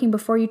actually working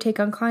before you take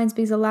on clients,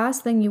 because the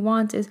last thing you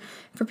want is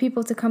for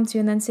people to come to you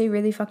and then say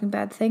really fucking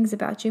bad things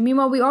about you.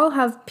 Meanwhile, we all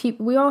have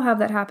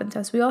that happen to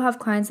us. We all have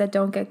clients that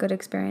don't get good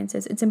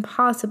experiences. It's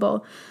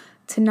impossible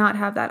to not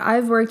have that.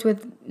 I've worked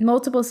with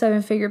multiple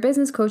 7-figure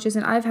business coaches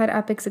and I've had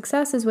epic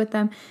successes with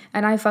them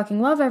and I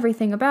fucking love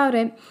everything about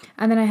it.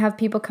 And then I have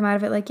people come out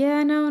of it like,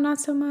 yeah, no, not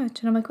so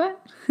much. And I'm like, what?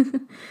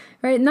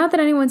 Right? Not that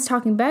anyone's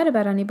talking bad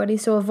about anybody,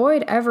 so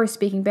avoid ever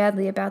speaking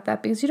badly about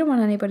that because you don't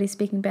want anybody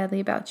speaking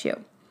badly about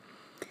you.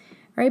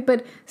 Right?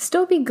 But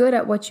still be good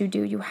at what you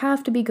do. You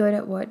have to be good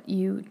at what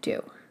you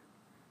do.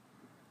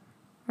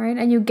 Right?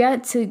 And you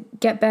get to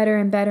get better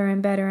and better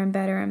and better and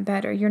better and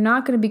better. You're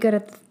not going to be good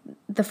at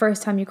the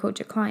first time you coach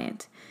a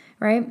client,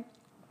 right?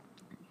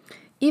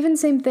 Even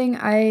same thing,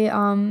 I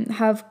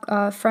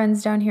have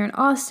friends down here in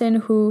Austin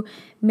who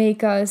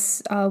make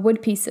us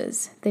wood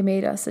pieces. They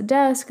made us a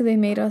desk, they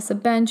made us a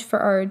bench for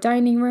our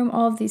dining room,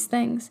 all of these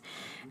things.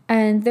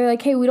 And they're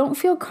like, hey, we don't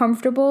feel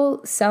comfortable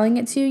selling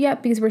it to you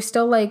yet because we're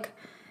still like,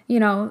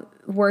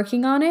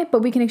 working on it,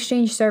 but we can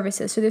exchange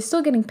services. So they're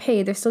still getting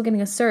paid, they're still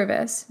getting a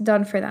service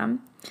done for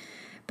them,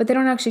 but they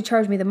don't actually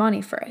charge me the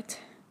money for it.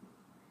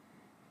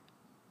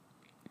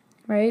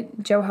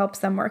 Right? Joe helps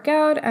them work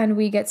out and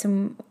we get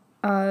some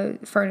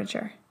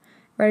furniture,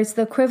 right? It's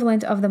the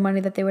equivalent of the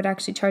money that they would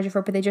actually charge you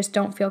for, but they just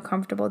don't feel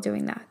comfortable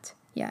doing that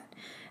yet.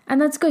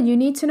 And that's good. You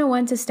need to know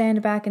when to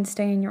stand back and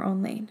stay in your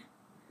own lane.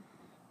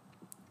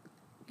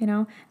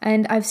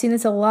 And I've seen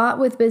this a lot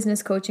with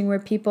business coaching where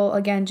people,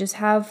 again, just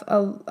have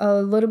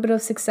a little bit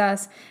of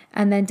success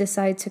and then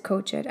decide to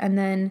coach it. And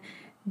then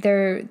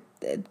their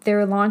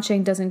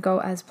launching doesn't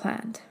go as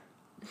planned.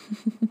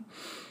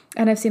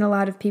 And I've seen a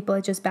lot of people,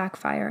 it just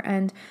backfire.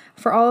 And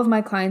for all of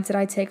my clients that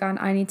I take on,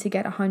 I need to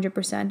get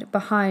 100%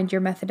 behind your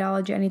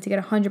methodology. I need to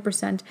get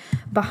 100%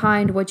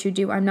 behind what you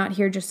do. I'm not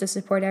here just to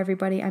support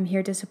everybody. I'm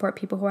here to support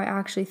people who I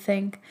actually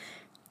think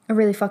are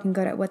really fucking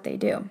good at what they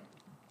do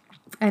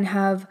and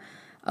have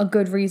a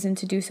good reason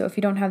to do so. If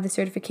you don't have the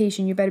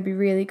certification, you better be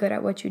really good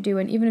at what you do.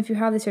 And even if you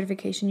have the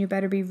certification, you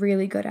better be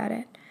really good at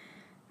it.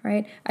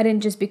 Right? I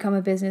didn't just become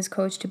a business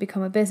coach to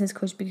become a business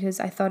coach because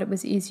I thought it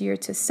was easier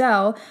to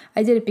sell.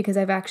 I did it because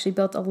I've actually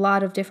built a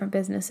lot of different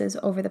businesses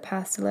over the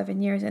past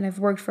 11 years, and I've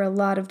worked for a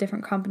lot of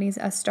different companies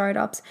as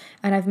startups,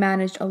 and I've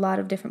managed a lot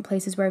of different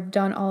places where I've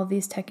done all of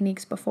these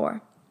techniques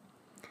before.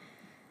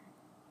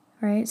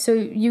 Right? So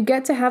you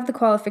get to have the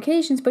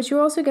qualifications, but you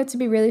also get to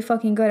be really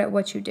fucking good at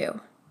what you do.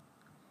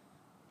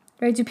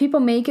 Right? Do people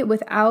make it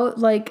without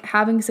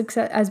having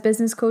success as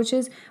business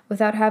coaches,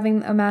 without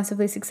having a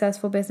massively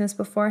successful business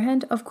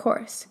beforehand? Of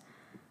course.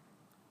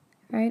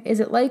 Right? Is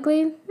it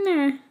likely?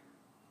 Nah.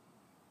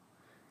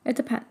 It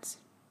depends.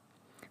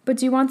 But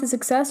do you want the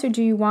success or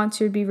do you want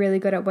to be really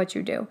good at what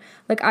you do?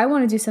 I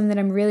want to do something that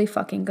I'm really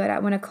fucking good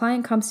at. When a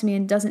client comes to me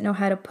and doesn't know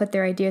how to put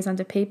their ideas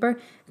onto paper,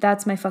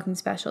 that's my fucking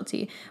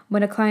specialty.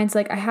 When a client's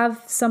like, I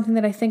have something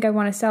that I think I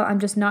want to sell, I'm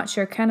just not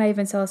sure. Can I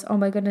even sell this? Oh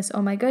my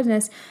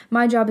goodness.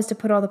 My job is to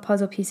put all the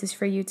puzzle pieces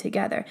for you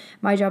together.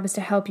 My job is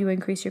to help you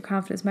increase your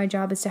confidence. My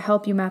job is to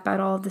help you map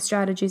out all of the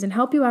strategies and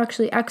help you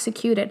actually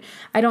execute it.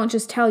 I don't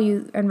just tell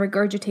you and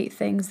regurgitate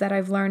things that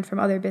I've learned from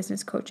other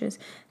business coaches.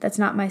 That's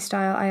not my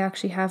style. I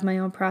actually have my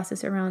own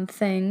process around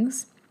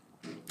things.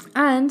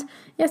 And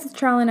yes, it's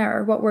trial and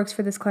error. What works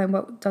for this client,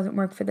 what doesn't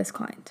work for this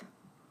client.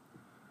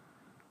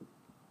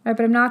 Right,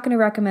 but I'm not going to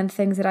recommend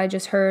things that I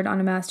just heard on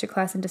a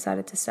masterclass and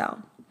decided to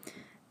sell.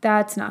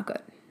 That's not good.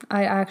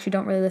 I actually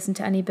don't really listen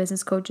to any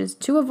business coaches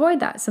to avoid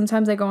that.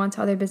 Sometimes I go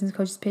onto other business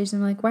coaches' pages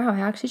and I'm like, wow,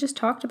 I actually just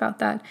talked about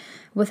that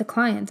with a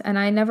client and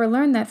I never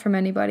learned that from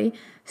anybody.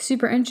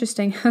 Super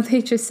interesting how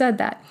they just said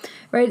that,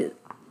 right?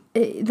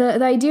 The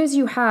ideas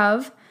you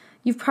have,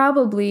 you've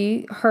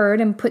probably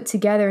heard and put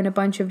together in a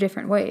bunch of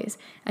different ways,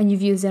 and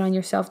you've used it on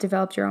yourself,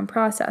 developed your own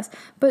process.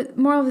 But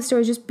moral of the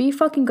story is just be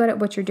fucking good at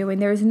what you're doing.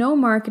 There is no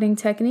marketing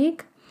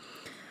technique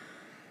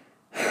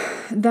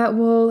that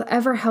will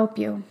ever help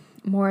you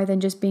more than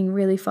just being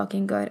really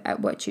fucking good at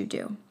what you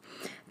do.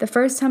 The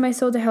first time I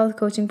sold a health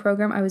coaching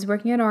program, I was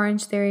working at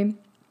Orange Theory.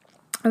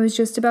 I was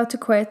just about to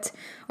quit,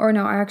 or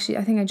no, I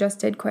think I just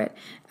did quit.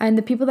 And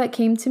the people that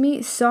came to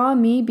me saw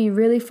me be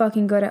really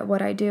fucking good at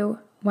what I do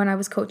when I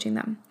was coaching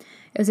them.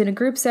 It was in a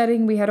group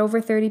setting. We had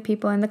over 30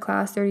 people in the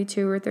class,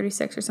 32 or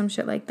 36 or some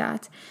shit like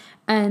that.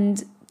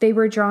 And they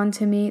were drawn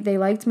to me. They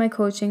liked my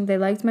coaching. They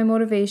liked my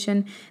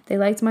motivation. They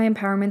liked my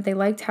empowerment. They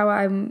liked how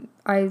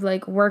I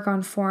like work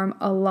on form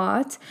a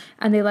lot.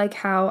 And they like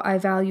how I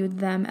valued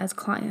them as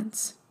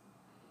clients.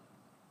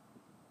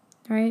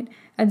 Right?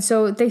 And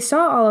so they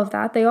saw all of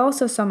that. They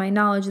also saw my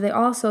knowledge. They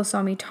also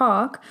saw me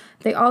talk.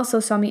 They also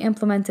saw me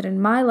implement it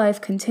in my life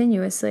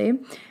continuously.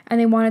 And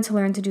they wanted to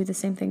learn to do the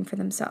same thing for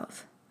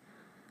themselves.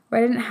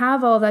 Right? I didn't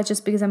have all of that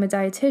just because I'm a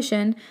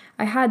dietitian.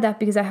 I had that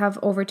because I have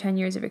over 10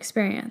 years of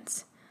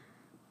experience.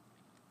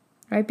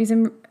 Right? Because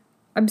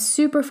I'm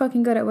super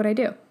fucking good at what I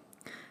do.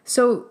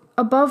 So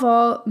above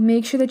all,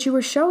 make sure that you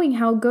are showing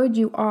how good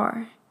you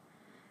are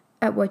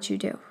at what you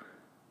do.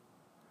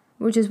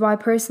 Which is why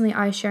personally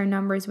I share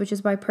numbers, which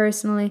is why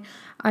personally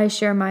I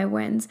share my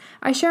wins.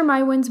 I share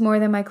my wins more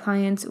than my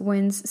clients'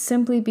 wins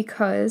simply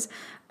because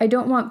I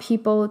don't want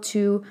people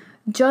to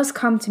just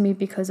come to me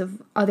because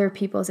of other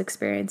people's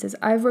experiences.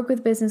 I've worked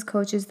with business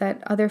coaches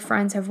that other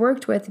friends have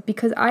worked with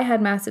because I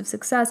had massive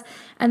success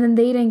and then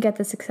they didn't get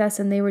the success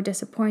and they were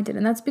disappointed.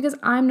 And that's because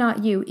I'm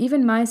not you.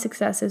 Even my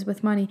successes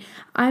with money,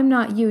 I'm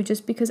not you.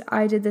 Just because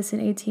I did this in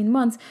 18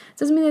 months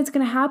doesn't mean that it's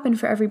going to happen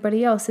for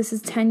everybody else. This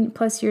is 10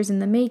 plus years in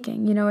the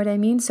making. You know what I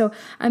mean? So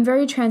I'm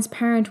very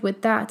transparent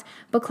with that.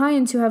 But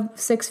clients who have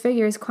 6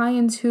 figures,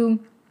 clients who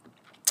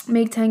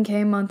make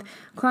 10K a month,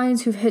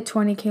 clients who've hit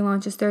 20K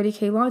launches,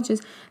 30K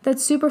launches,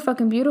 that's super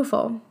fucking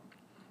beautiful,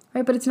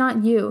 right? But it's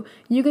not you.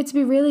 You get to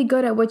be really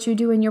good at what you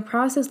do, and your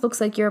process looks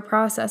like your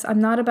process.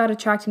 I'm not about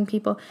attracting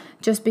people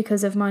just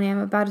because of money. I'm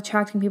about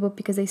attracting people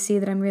because they see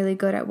that I'm really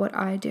good at what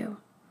I do,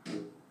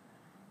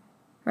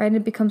 right? And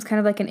it becomes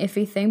kind of like an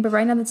iffy thing, but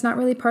right now that's not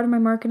really part of my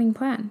marketing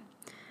plan.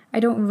 I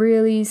don't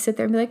really sit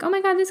there and be like, oh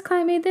my God, this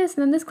client made this,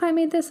 and then this client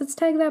made this, let's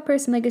tag that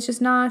person. Like, it's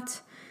just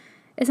not...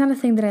 It's not a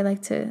thing that I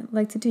like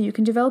to do. You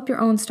can develop your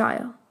own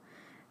style,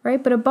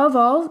 right? But above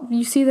all,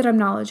 you see that I'm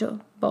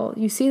knowledgeable.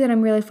 You see that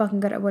I'm really fucking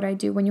good at what I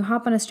do. When you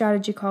hop on a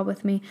strategy call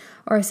with me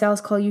or a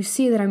sales call, you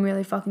see that I'm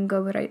really fucking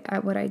good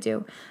at what I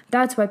do.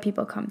 That's why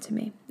people come to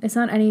me. It's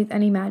not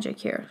any magic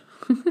here,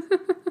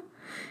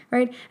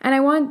 right? And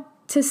I want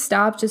to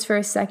stop just for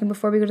a second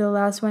before we go to the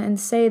last one and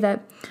say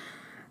that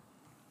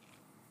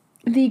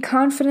the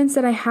confidence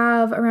that I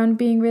have around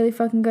being really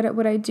fucking good at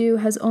what I do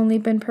has only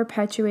been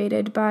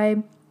perpetuated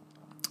by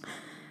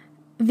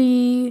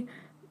the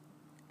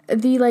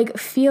like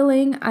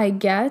feeling I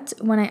get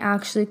when I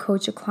actually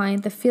coach a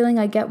client, the feeling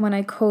I get when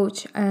I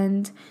coach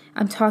and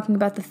I'm talking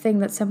about the thing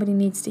that somebody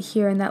needs to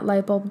hear and that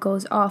light bulb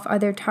goes off. Are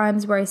there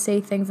times where I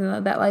say things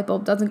and that light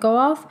bulb doesn't go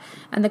off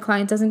and the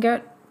client doesn't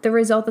get the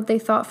result that they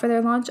thought for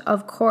their launch?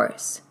 Of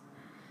course.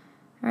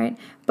 Right?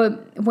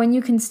 But when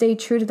you can stay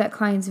true to that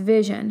client's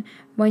vision,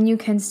 when you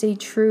can stay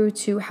true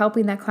to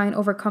helping that client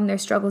overcome their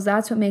struggles,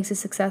 that's what makes a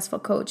successful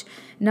coach,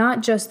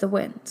 not just the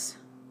wins.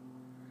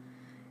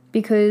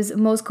 Because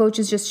most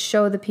coaches just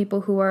show the people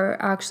who are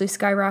actually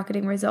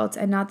skyrocketing results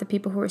and not the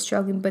people who are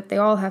struggling, but they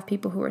all have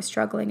people who are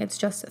struggling. It's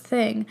just a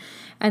thing.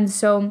 And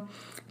so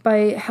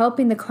by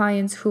helping the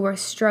clients who are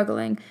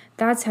struggling,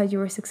 that's how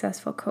you're a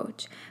successful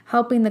coach.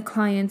 Helping the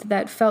client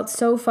that felt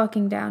so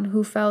fucking down,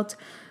 who felt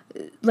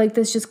like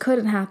this just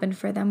couldn't happen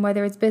for them,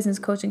 whether it's business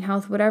coaching,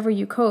 health, whatever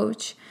you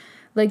coach.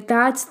 Like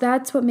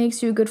that's what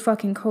makes you a good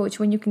fucking coach.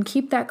 When you can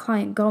keep that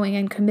client going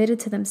and committed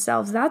to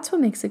themselves, that's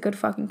what makes a good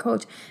fucking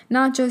coach.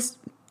 Not just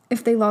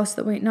if they lost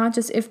the weight, not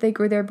just if they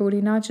grew their booty,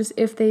 not just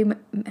if they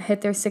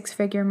hit their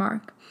 6-figure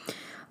mark.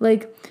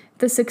 Like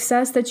the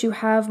success that you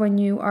have when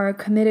you are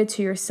committed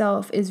to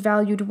yourself is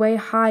valued way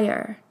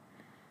higher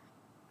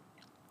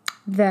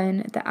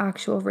than the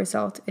actual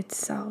result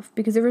itself.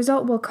 Because the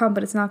result will come,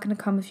 but it's not going to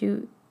come if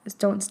you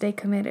don't stay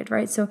committed,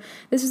 right? So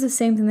this is the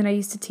same thing that I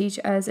used to teach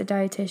as a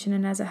dietitian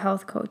and as a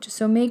health coach.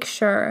 So make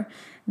sure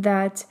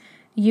that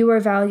you are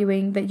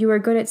valuing that you are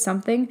good at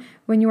something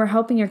when you are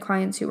helping your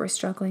clients who are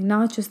struggling,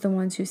 not just the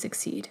ones who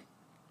succeed.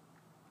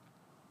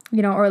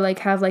 You know, or like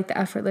have like the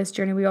effortless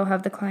journey. We all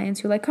have the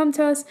clients who like come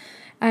to us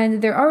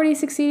and they're already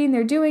succeeding,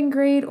 they're doing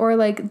great, or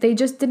like they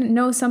just didn't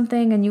know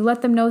something and you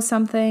let them know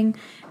something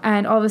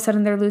and all of a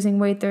sudden they're losing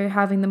weight, they're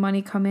having the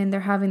money come in,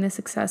 they're having the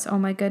success, oh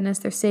my goodness,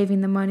 they're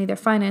saving the money, their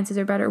finances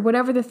are better,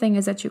 whatever the thing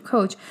is that you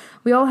coach.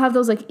 We all have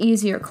those like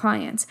easier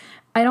clients.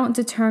 I don't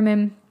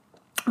determine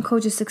a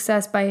coach's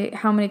success by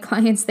how many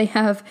clients they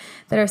have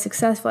that are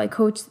successful.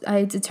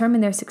 I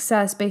determine their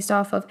success based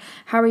off of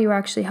how are you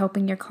actually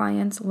helping your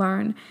clients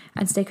learn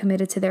and stay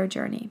committed to their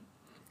journey.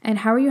 And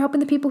how are you helping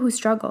the people who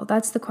struggle?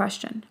 That's the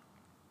question.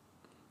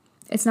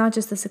 It's not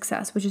just the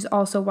success, which is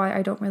also why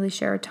I don't really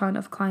share a ton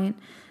of client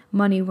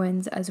money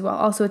wins as well.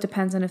 Also, it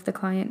depends on if the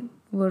client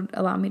would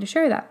allow me to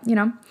share that,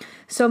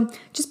 So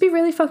just be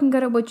really fucking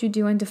good at what you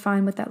do and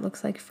define what that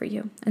looks like for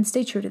you and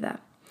stay true to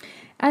that.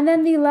 And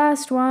then the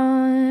last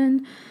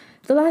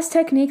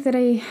technique that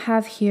I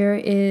have here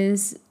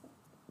is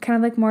kind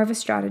of like more of a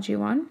strategy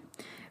one.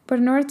 But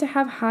in order to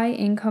have high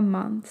income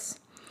months,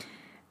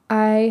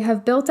 I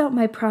have built out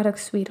my product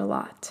suite a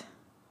lot.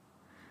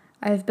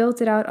 I've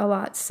built it out a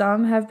lot.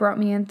 Some have brought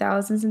me in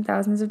thousands and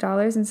thousands of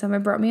dollars, and some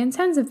have brought me in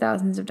tens of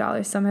thousands of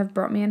dollars. Some have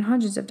brought me in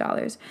hundreds of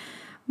dollars.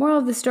 Moral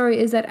of the story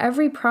is that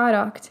every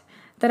product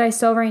that I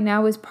sell right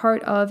now is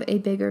part of a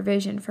bigger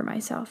vision for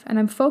myself, and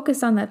I'm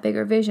focused on that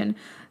bigger vision.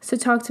 So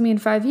talk to me in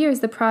 5 years,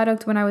 the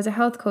product when I was a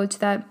health coach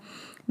that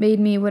made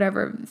me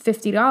whatever,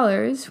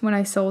 $50 when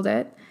I sold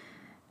it.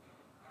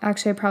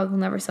 Actually, I probably will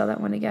never sell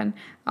that one again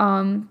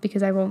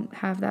because I won't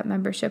have that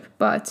membership.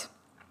 But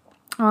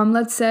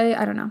let's say,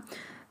 I don't know,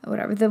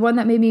 whatever, the one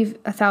that made me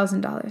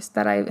 $1,000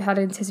 that I had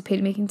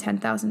anticipated making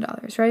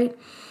 $10,000, right?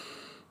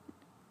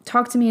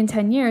 Talk to me in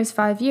 10 years,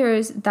 5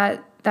 years,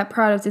 that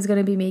product is going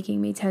to be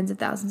making me tens of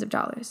thousands of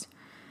dollars,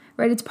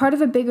 right? It's part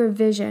of a bigger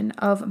vision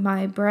of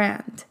my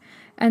brand.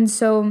 And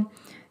so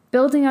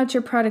building out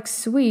your product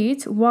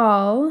suite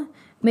while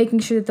making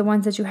sure that the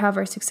ones that you have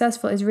are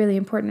successful is really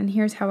important. And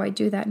here's how I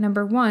do that.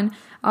 Number one,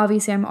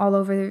 obviously I'm all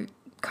over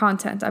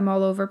content. I'm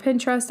all over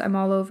Pinterest. I'm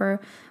all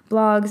over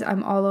blogs.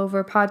 I'm all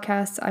over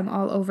podcasts. I'm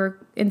all over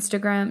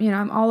Instagram.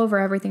 I'm all over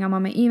everything. I'm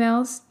on my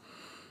emails,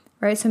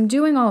 right? So I'm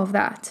doing all of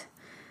that.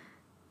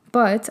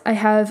 But I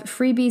have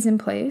freebies in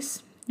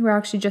place. We're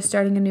actually just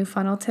starting a new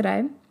funnel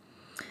today.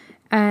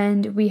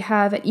 And we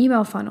have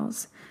email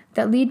funnels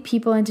that lead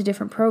people into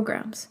different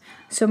programs.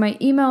 So my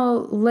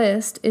email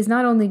list is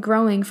not only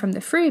growing from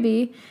the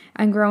freebie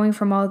and growing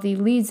from all the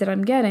leads that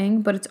I'm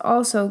getting, but it's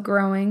also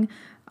growing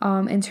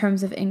in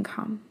terms of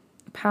income,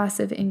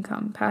 passive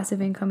income.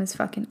 Passive income is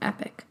fucking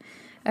epic.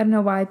 I don't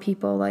know why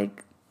people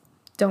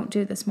don't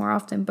do this more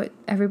often, but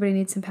everybody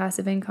needs some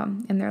passive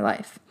income in their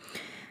life.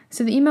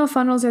 So the email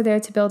funnels are there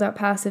to build out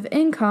passive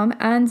income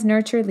and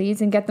nurture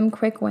leads and get them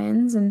quick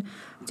wins and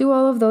do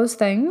all of those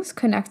things,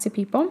 connect to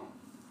people.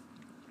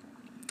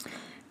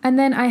 And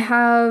then I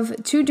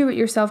have 2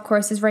 do-it-yourself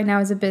courses right now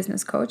as a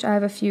business coach. I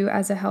have a few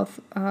as a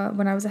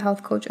when I was a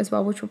health coach as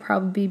well, which will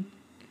probably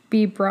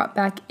be brought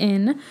back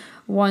in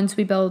once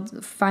we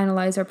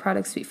finalize our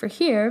product suite for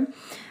here,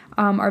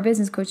 our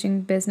business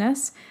coaching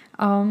business.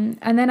 And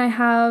then I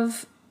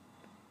have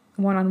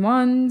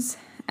one-on-ones,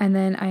 and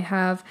then I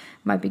have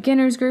my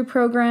beginners group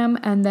program,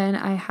 and then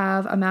I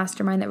have a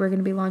mastermind that we're going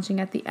to be launching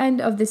at the end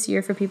of this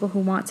year for people who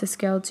want to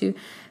scale to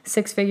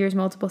 6 figures,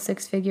 multiple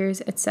 6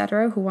 figures,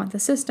 etc., who want the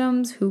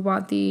systems, who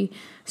want the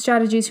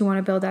strategies, who want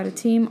to build out a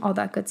team, all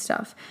that good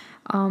stuff.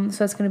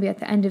 So it's going to be at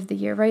the end of the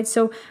year, right?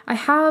 So I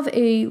have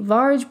a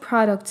large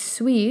product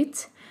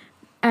suite,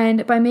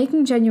 and by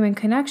making genuine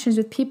connections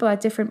with people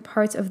at different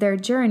parts of their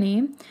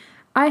journey,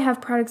 I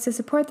have products to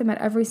support them at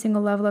every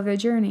single level of their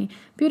journey.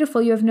 Beautiful.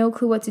 You have no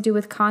clue what to do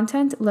with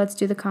content. Let's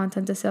do the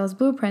content to sales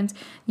blueprint.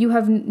 You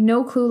have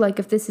no clue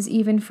if this is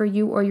even for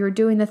you, or you're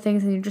doing the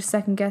things and you're just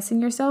second guessing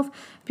yourself.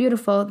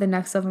 Beautiful. The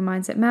Next Level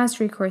Mindset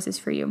Mastery course is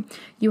for you.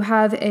 You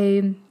have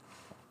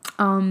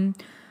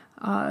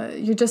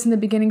you're just in the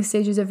beginning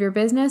stages of your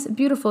business.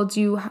 Beautiful. Do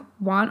you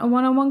want a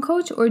one-on-one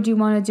coach, or do you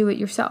want to do it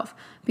yourself?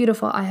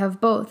 Beautiful. I have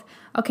both.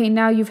 Okay,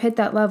 now you've hit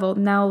that level.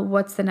 Now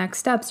what's the next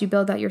steps? You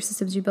build out your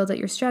systems, you build out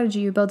your strategy,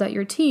 you build out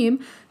your team.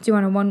 Do you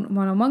want a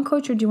one-on-one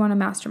coach, or do you want a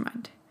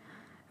mastermind?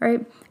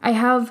 Right? I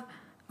have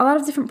a lot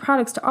of different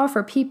products to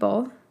offer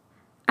people,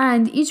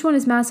 and each one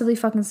is massively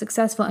fucking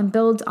successful and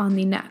builds on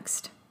the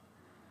next.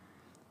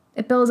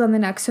 It builds on the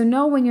next. So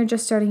no, when you're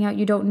just starting out,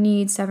 you don't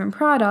need 7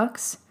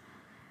 products.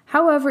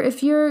 However,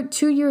 if you're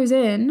 2 years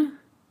in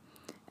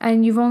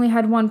and you've only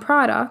had 1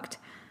 product,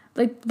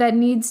 that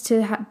needs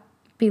to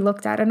be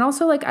looked at. And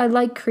also, I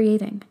like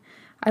creating.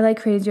 Do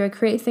I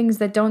create things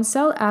that don't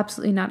sell?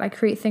 Absolutely not. I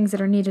create things that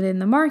are needed in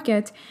the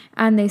market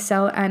and they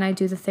sell, and I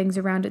do the things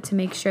around it to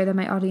make sure that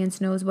my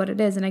audience knows what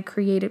it is, and I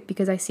create it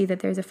because I see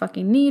that there's a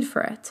fucking need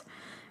for it,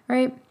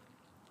 right?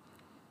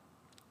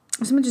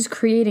 So I'm just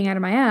creating out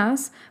of my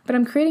ass, but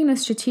I'm creating in a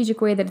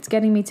strategic way that it's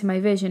getting me to my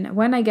vision.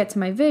 When I get to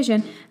my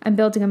vision, I'm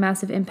building a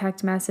massive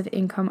impact, massive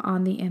income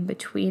on the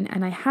in-between.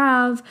 And I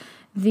have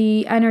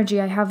the energy,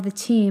 I have the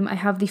team, I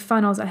have the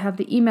funnels, I have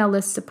the email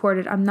list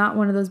supported. I'm not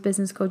one of those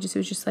business coaches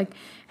who's just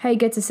hey,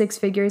 get to 6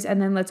 figures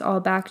and then let's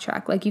all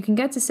backtrack. You can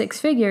get to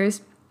 6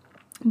 figures,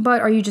 but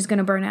are you just going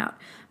to burn out?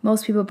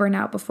 Most people burn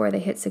out before they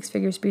hit 6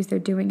 figures because they're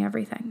doing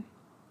everything.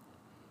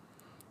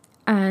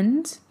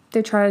 And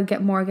they try to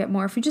get more.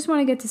 If you just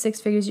want to get to 6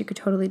 figures, you could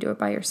totally do it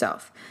by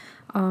yourself.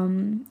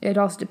 It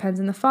also depends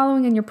on the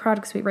following and your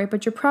product suite, right?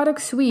 But your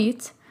product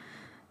suite,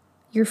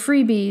 your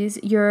freebies,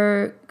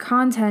 your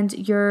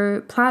content,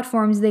 your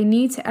platforms, they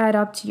need to add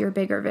up to your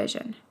bigger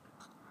vision.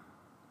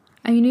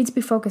 And you need to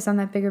be focused on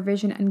that bigger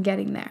vision and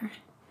getting there.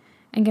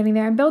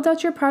 And build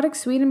out your product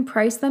suite and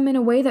price them in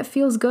a way that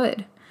feels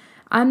good.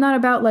 I'm not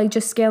about like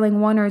just scaling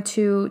one or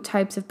two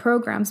types of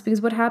programs,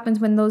 because what happens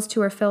when those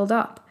two are filled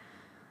up?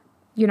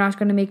 You're not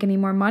going to make any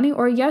more money.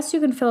 Or yes,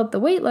 you can fill up the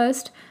wait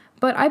list,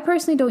 but I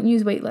personally don't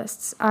use wait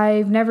lists.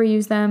 I've never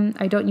used them.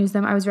 I don't use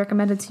them. I was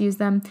recommended to use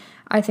them.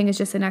 I think it's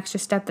just an extra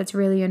step that's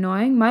really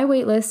annoying. My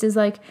wait list is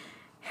like,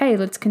 hey,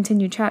 let's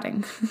continue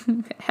chatting.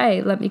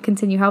 Hey, let me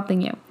continue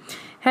helping you.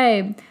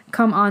 Hey,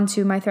 come on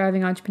to my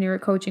Thriving Entrepreneur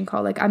coaching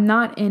call. Like, I'm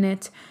not in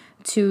it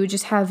to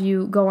just have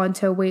you go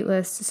onto a wait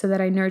list so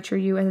that I nurture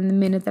you. And then the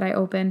minute that I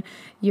open,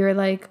 you're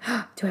like,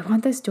 do I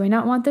want this? Do I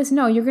not want this?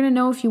 No, you're going to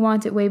know if you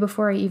want it way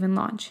before I even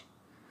launch.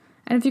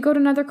 And if you go to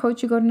another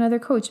coach, you go to another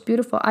coach.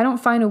 Beautiful. I don't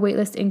find a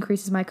waitlist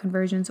increases my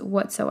conversions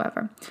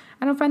whatsoever.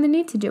 I don't find the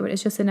need to do it.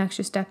 It's just an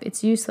extra step.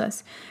 It's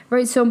useless,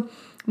 right? So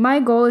my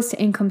goal is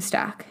to income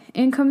stack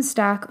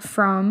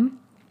from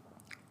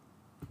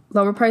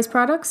lower price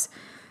products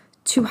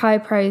to high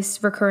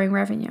price recurring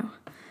revenue.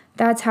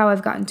 That's how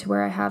I've gotten to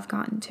where I have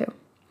gotten to.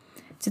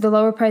 Do the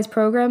lower price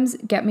programs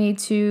get me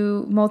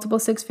to multiple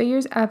six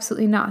figures?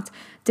 Absolutely not.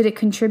 Did it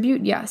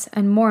contribute? Yes.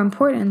 And more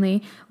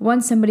importantly,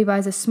 once somebody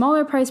buys a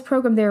smaller price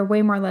program, they are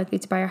way more likely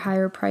to buy a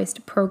higher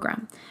priced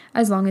program,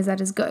 as long as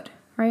that is good,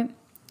 right?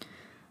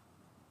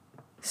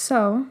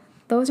 So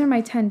those are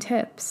my 10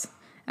 tips,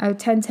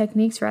 10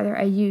 techniques rather,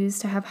 I use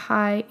to have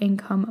high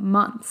income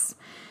months.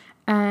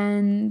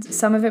 And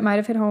some of it might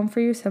have hit home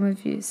for you. Some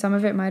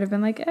of it might have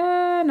been like,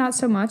 not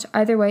so much.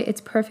 Either way, it's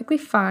perfectly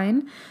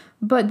fine.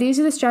 But these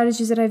are the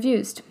strategies that I've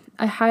used.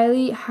 I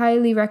highly,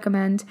 highly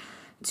recommend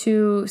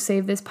to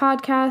save this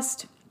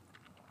podcast,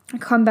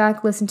 come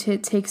back, listen to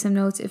it, take some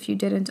notes if you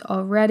didn't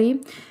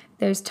already.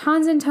 There's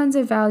tons and tons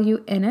of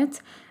value in it.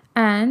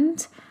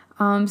 And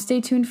stay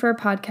tuned for a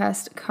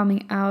podcast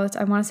coming out,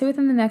 I want to say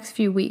within the next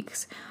few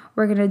weeks.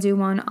 We're going to do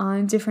one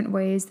on different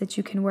ways that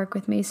you can work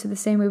with me. So the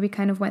same way we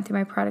kind of went through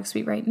my product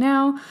suite right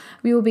now,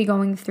 we will be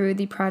going through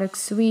the product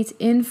suite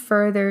in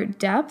further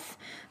depth.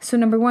 So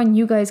number one,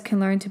 you guys can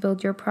learn to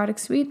build your product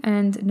suite.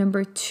 And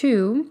number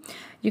two,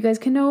 you guys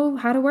can know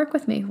how to work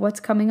with me, what's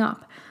coming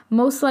up.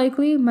 Most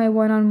likely my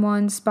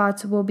one-on-one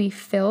spots will be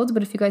filled,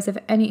 but if you guys have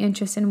any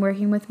interest in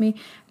working with me,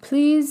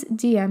 please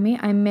DM me.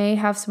 I may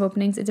have some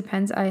openings. It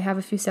depends. I have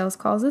a few sales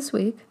calls this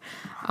week.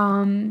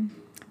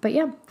 But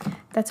yeah,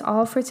 that's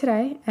all for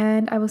today,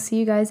 and I will see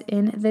you guys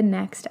in the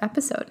next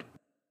episode.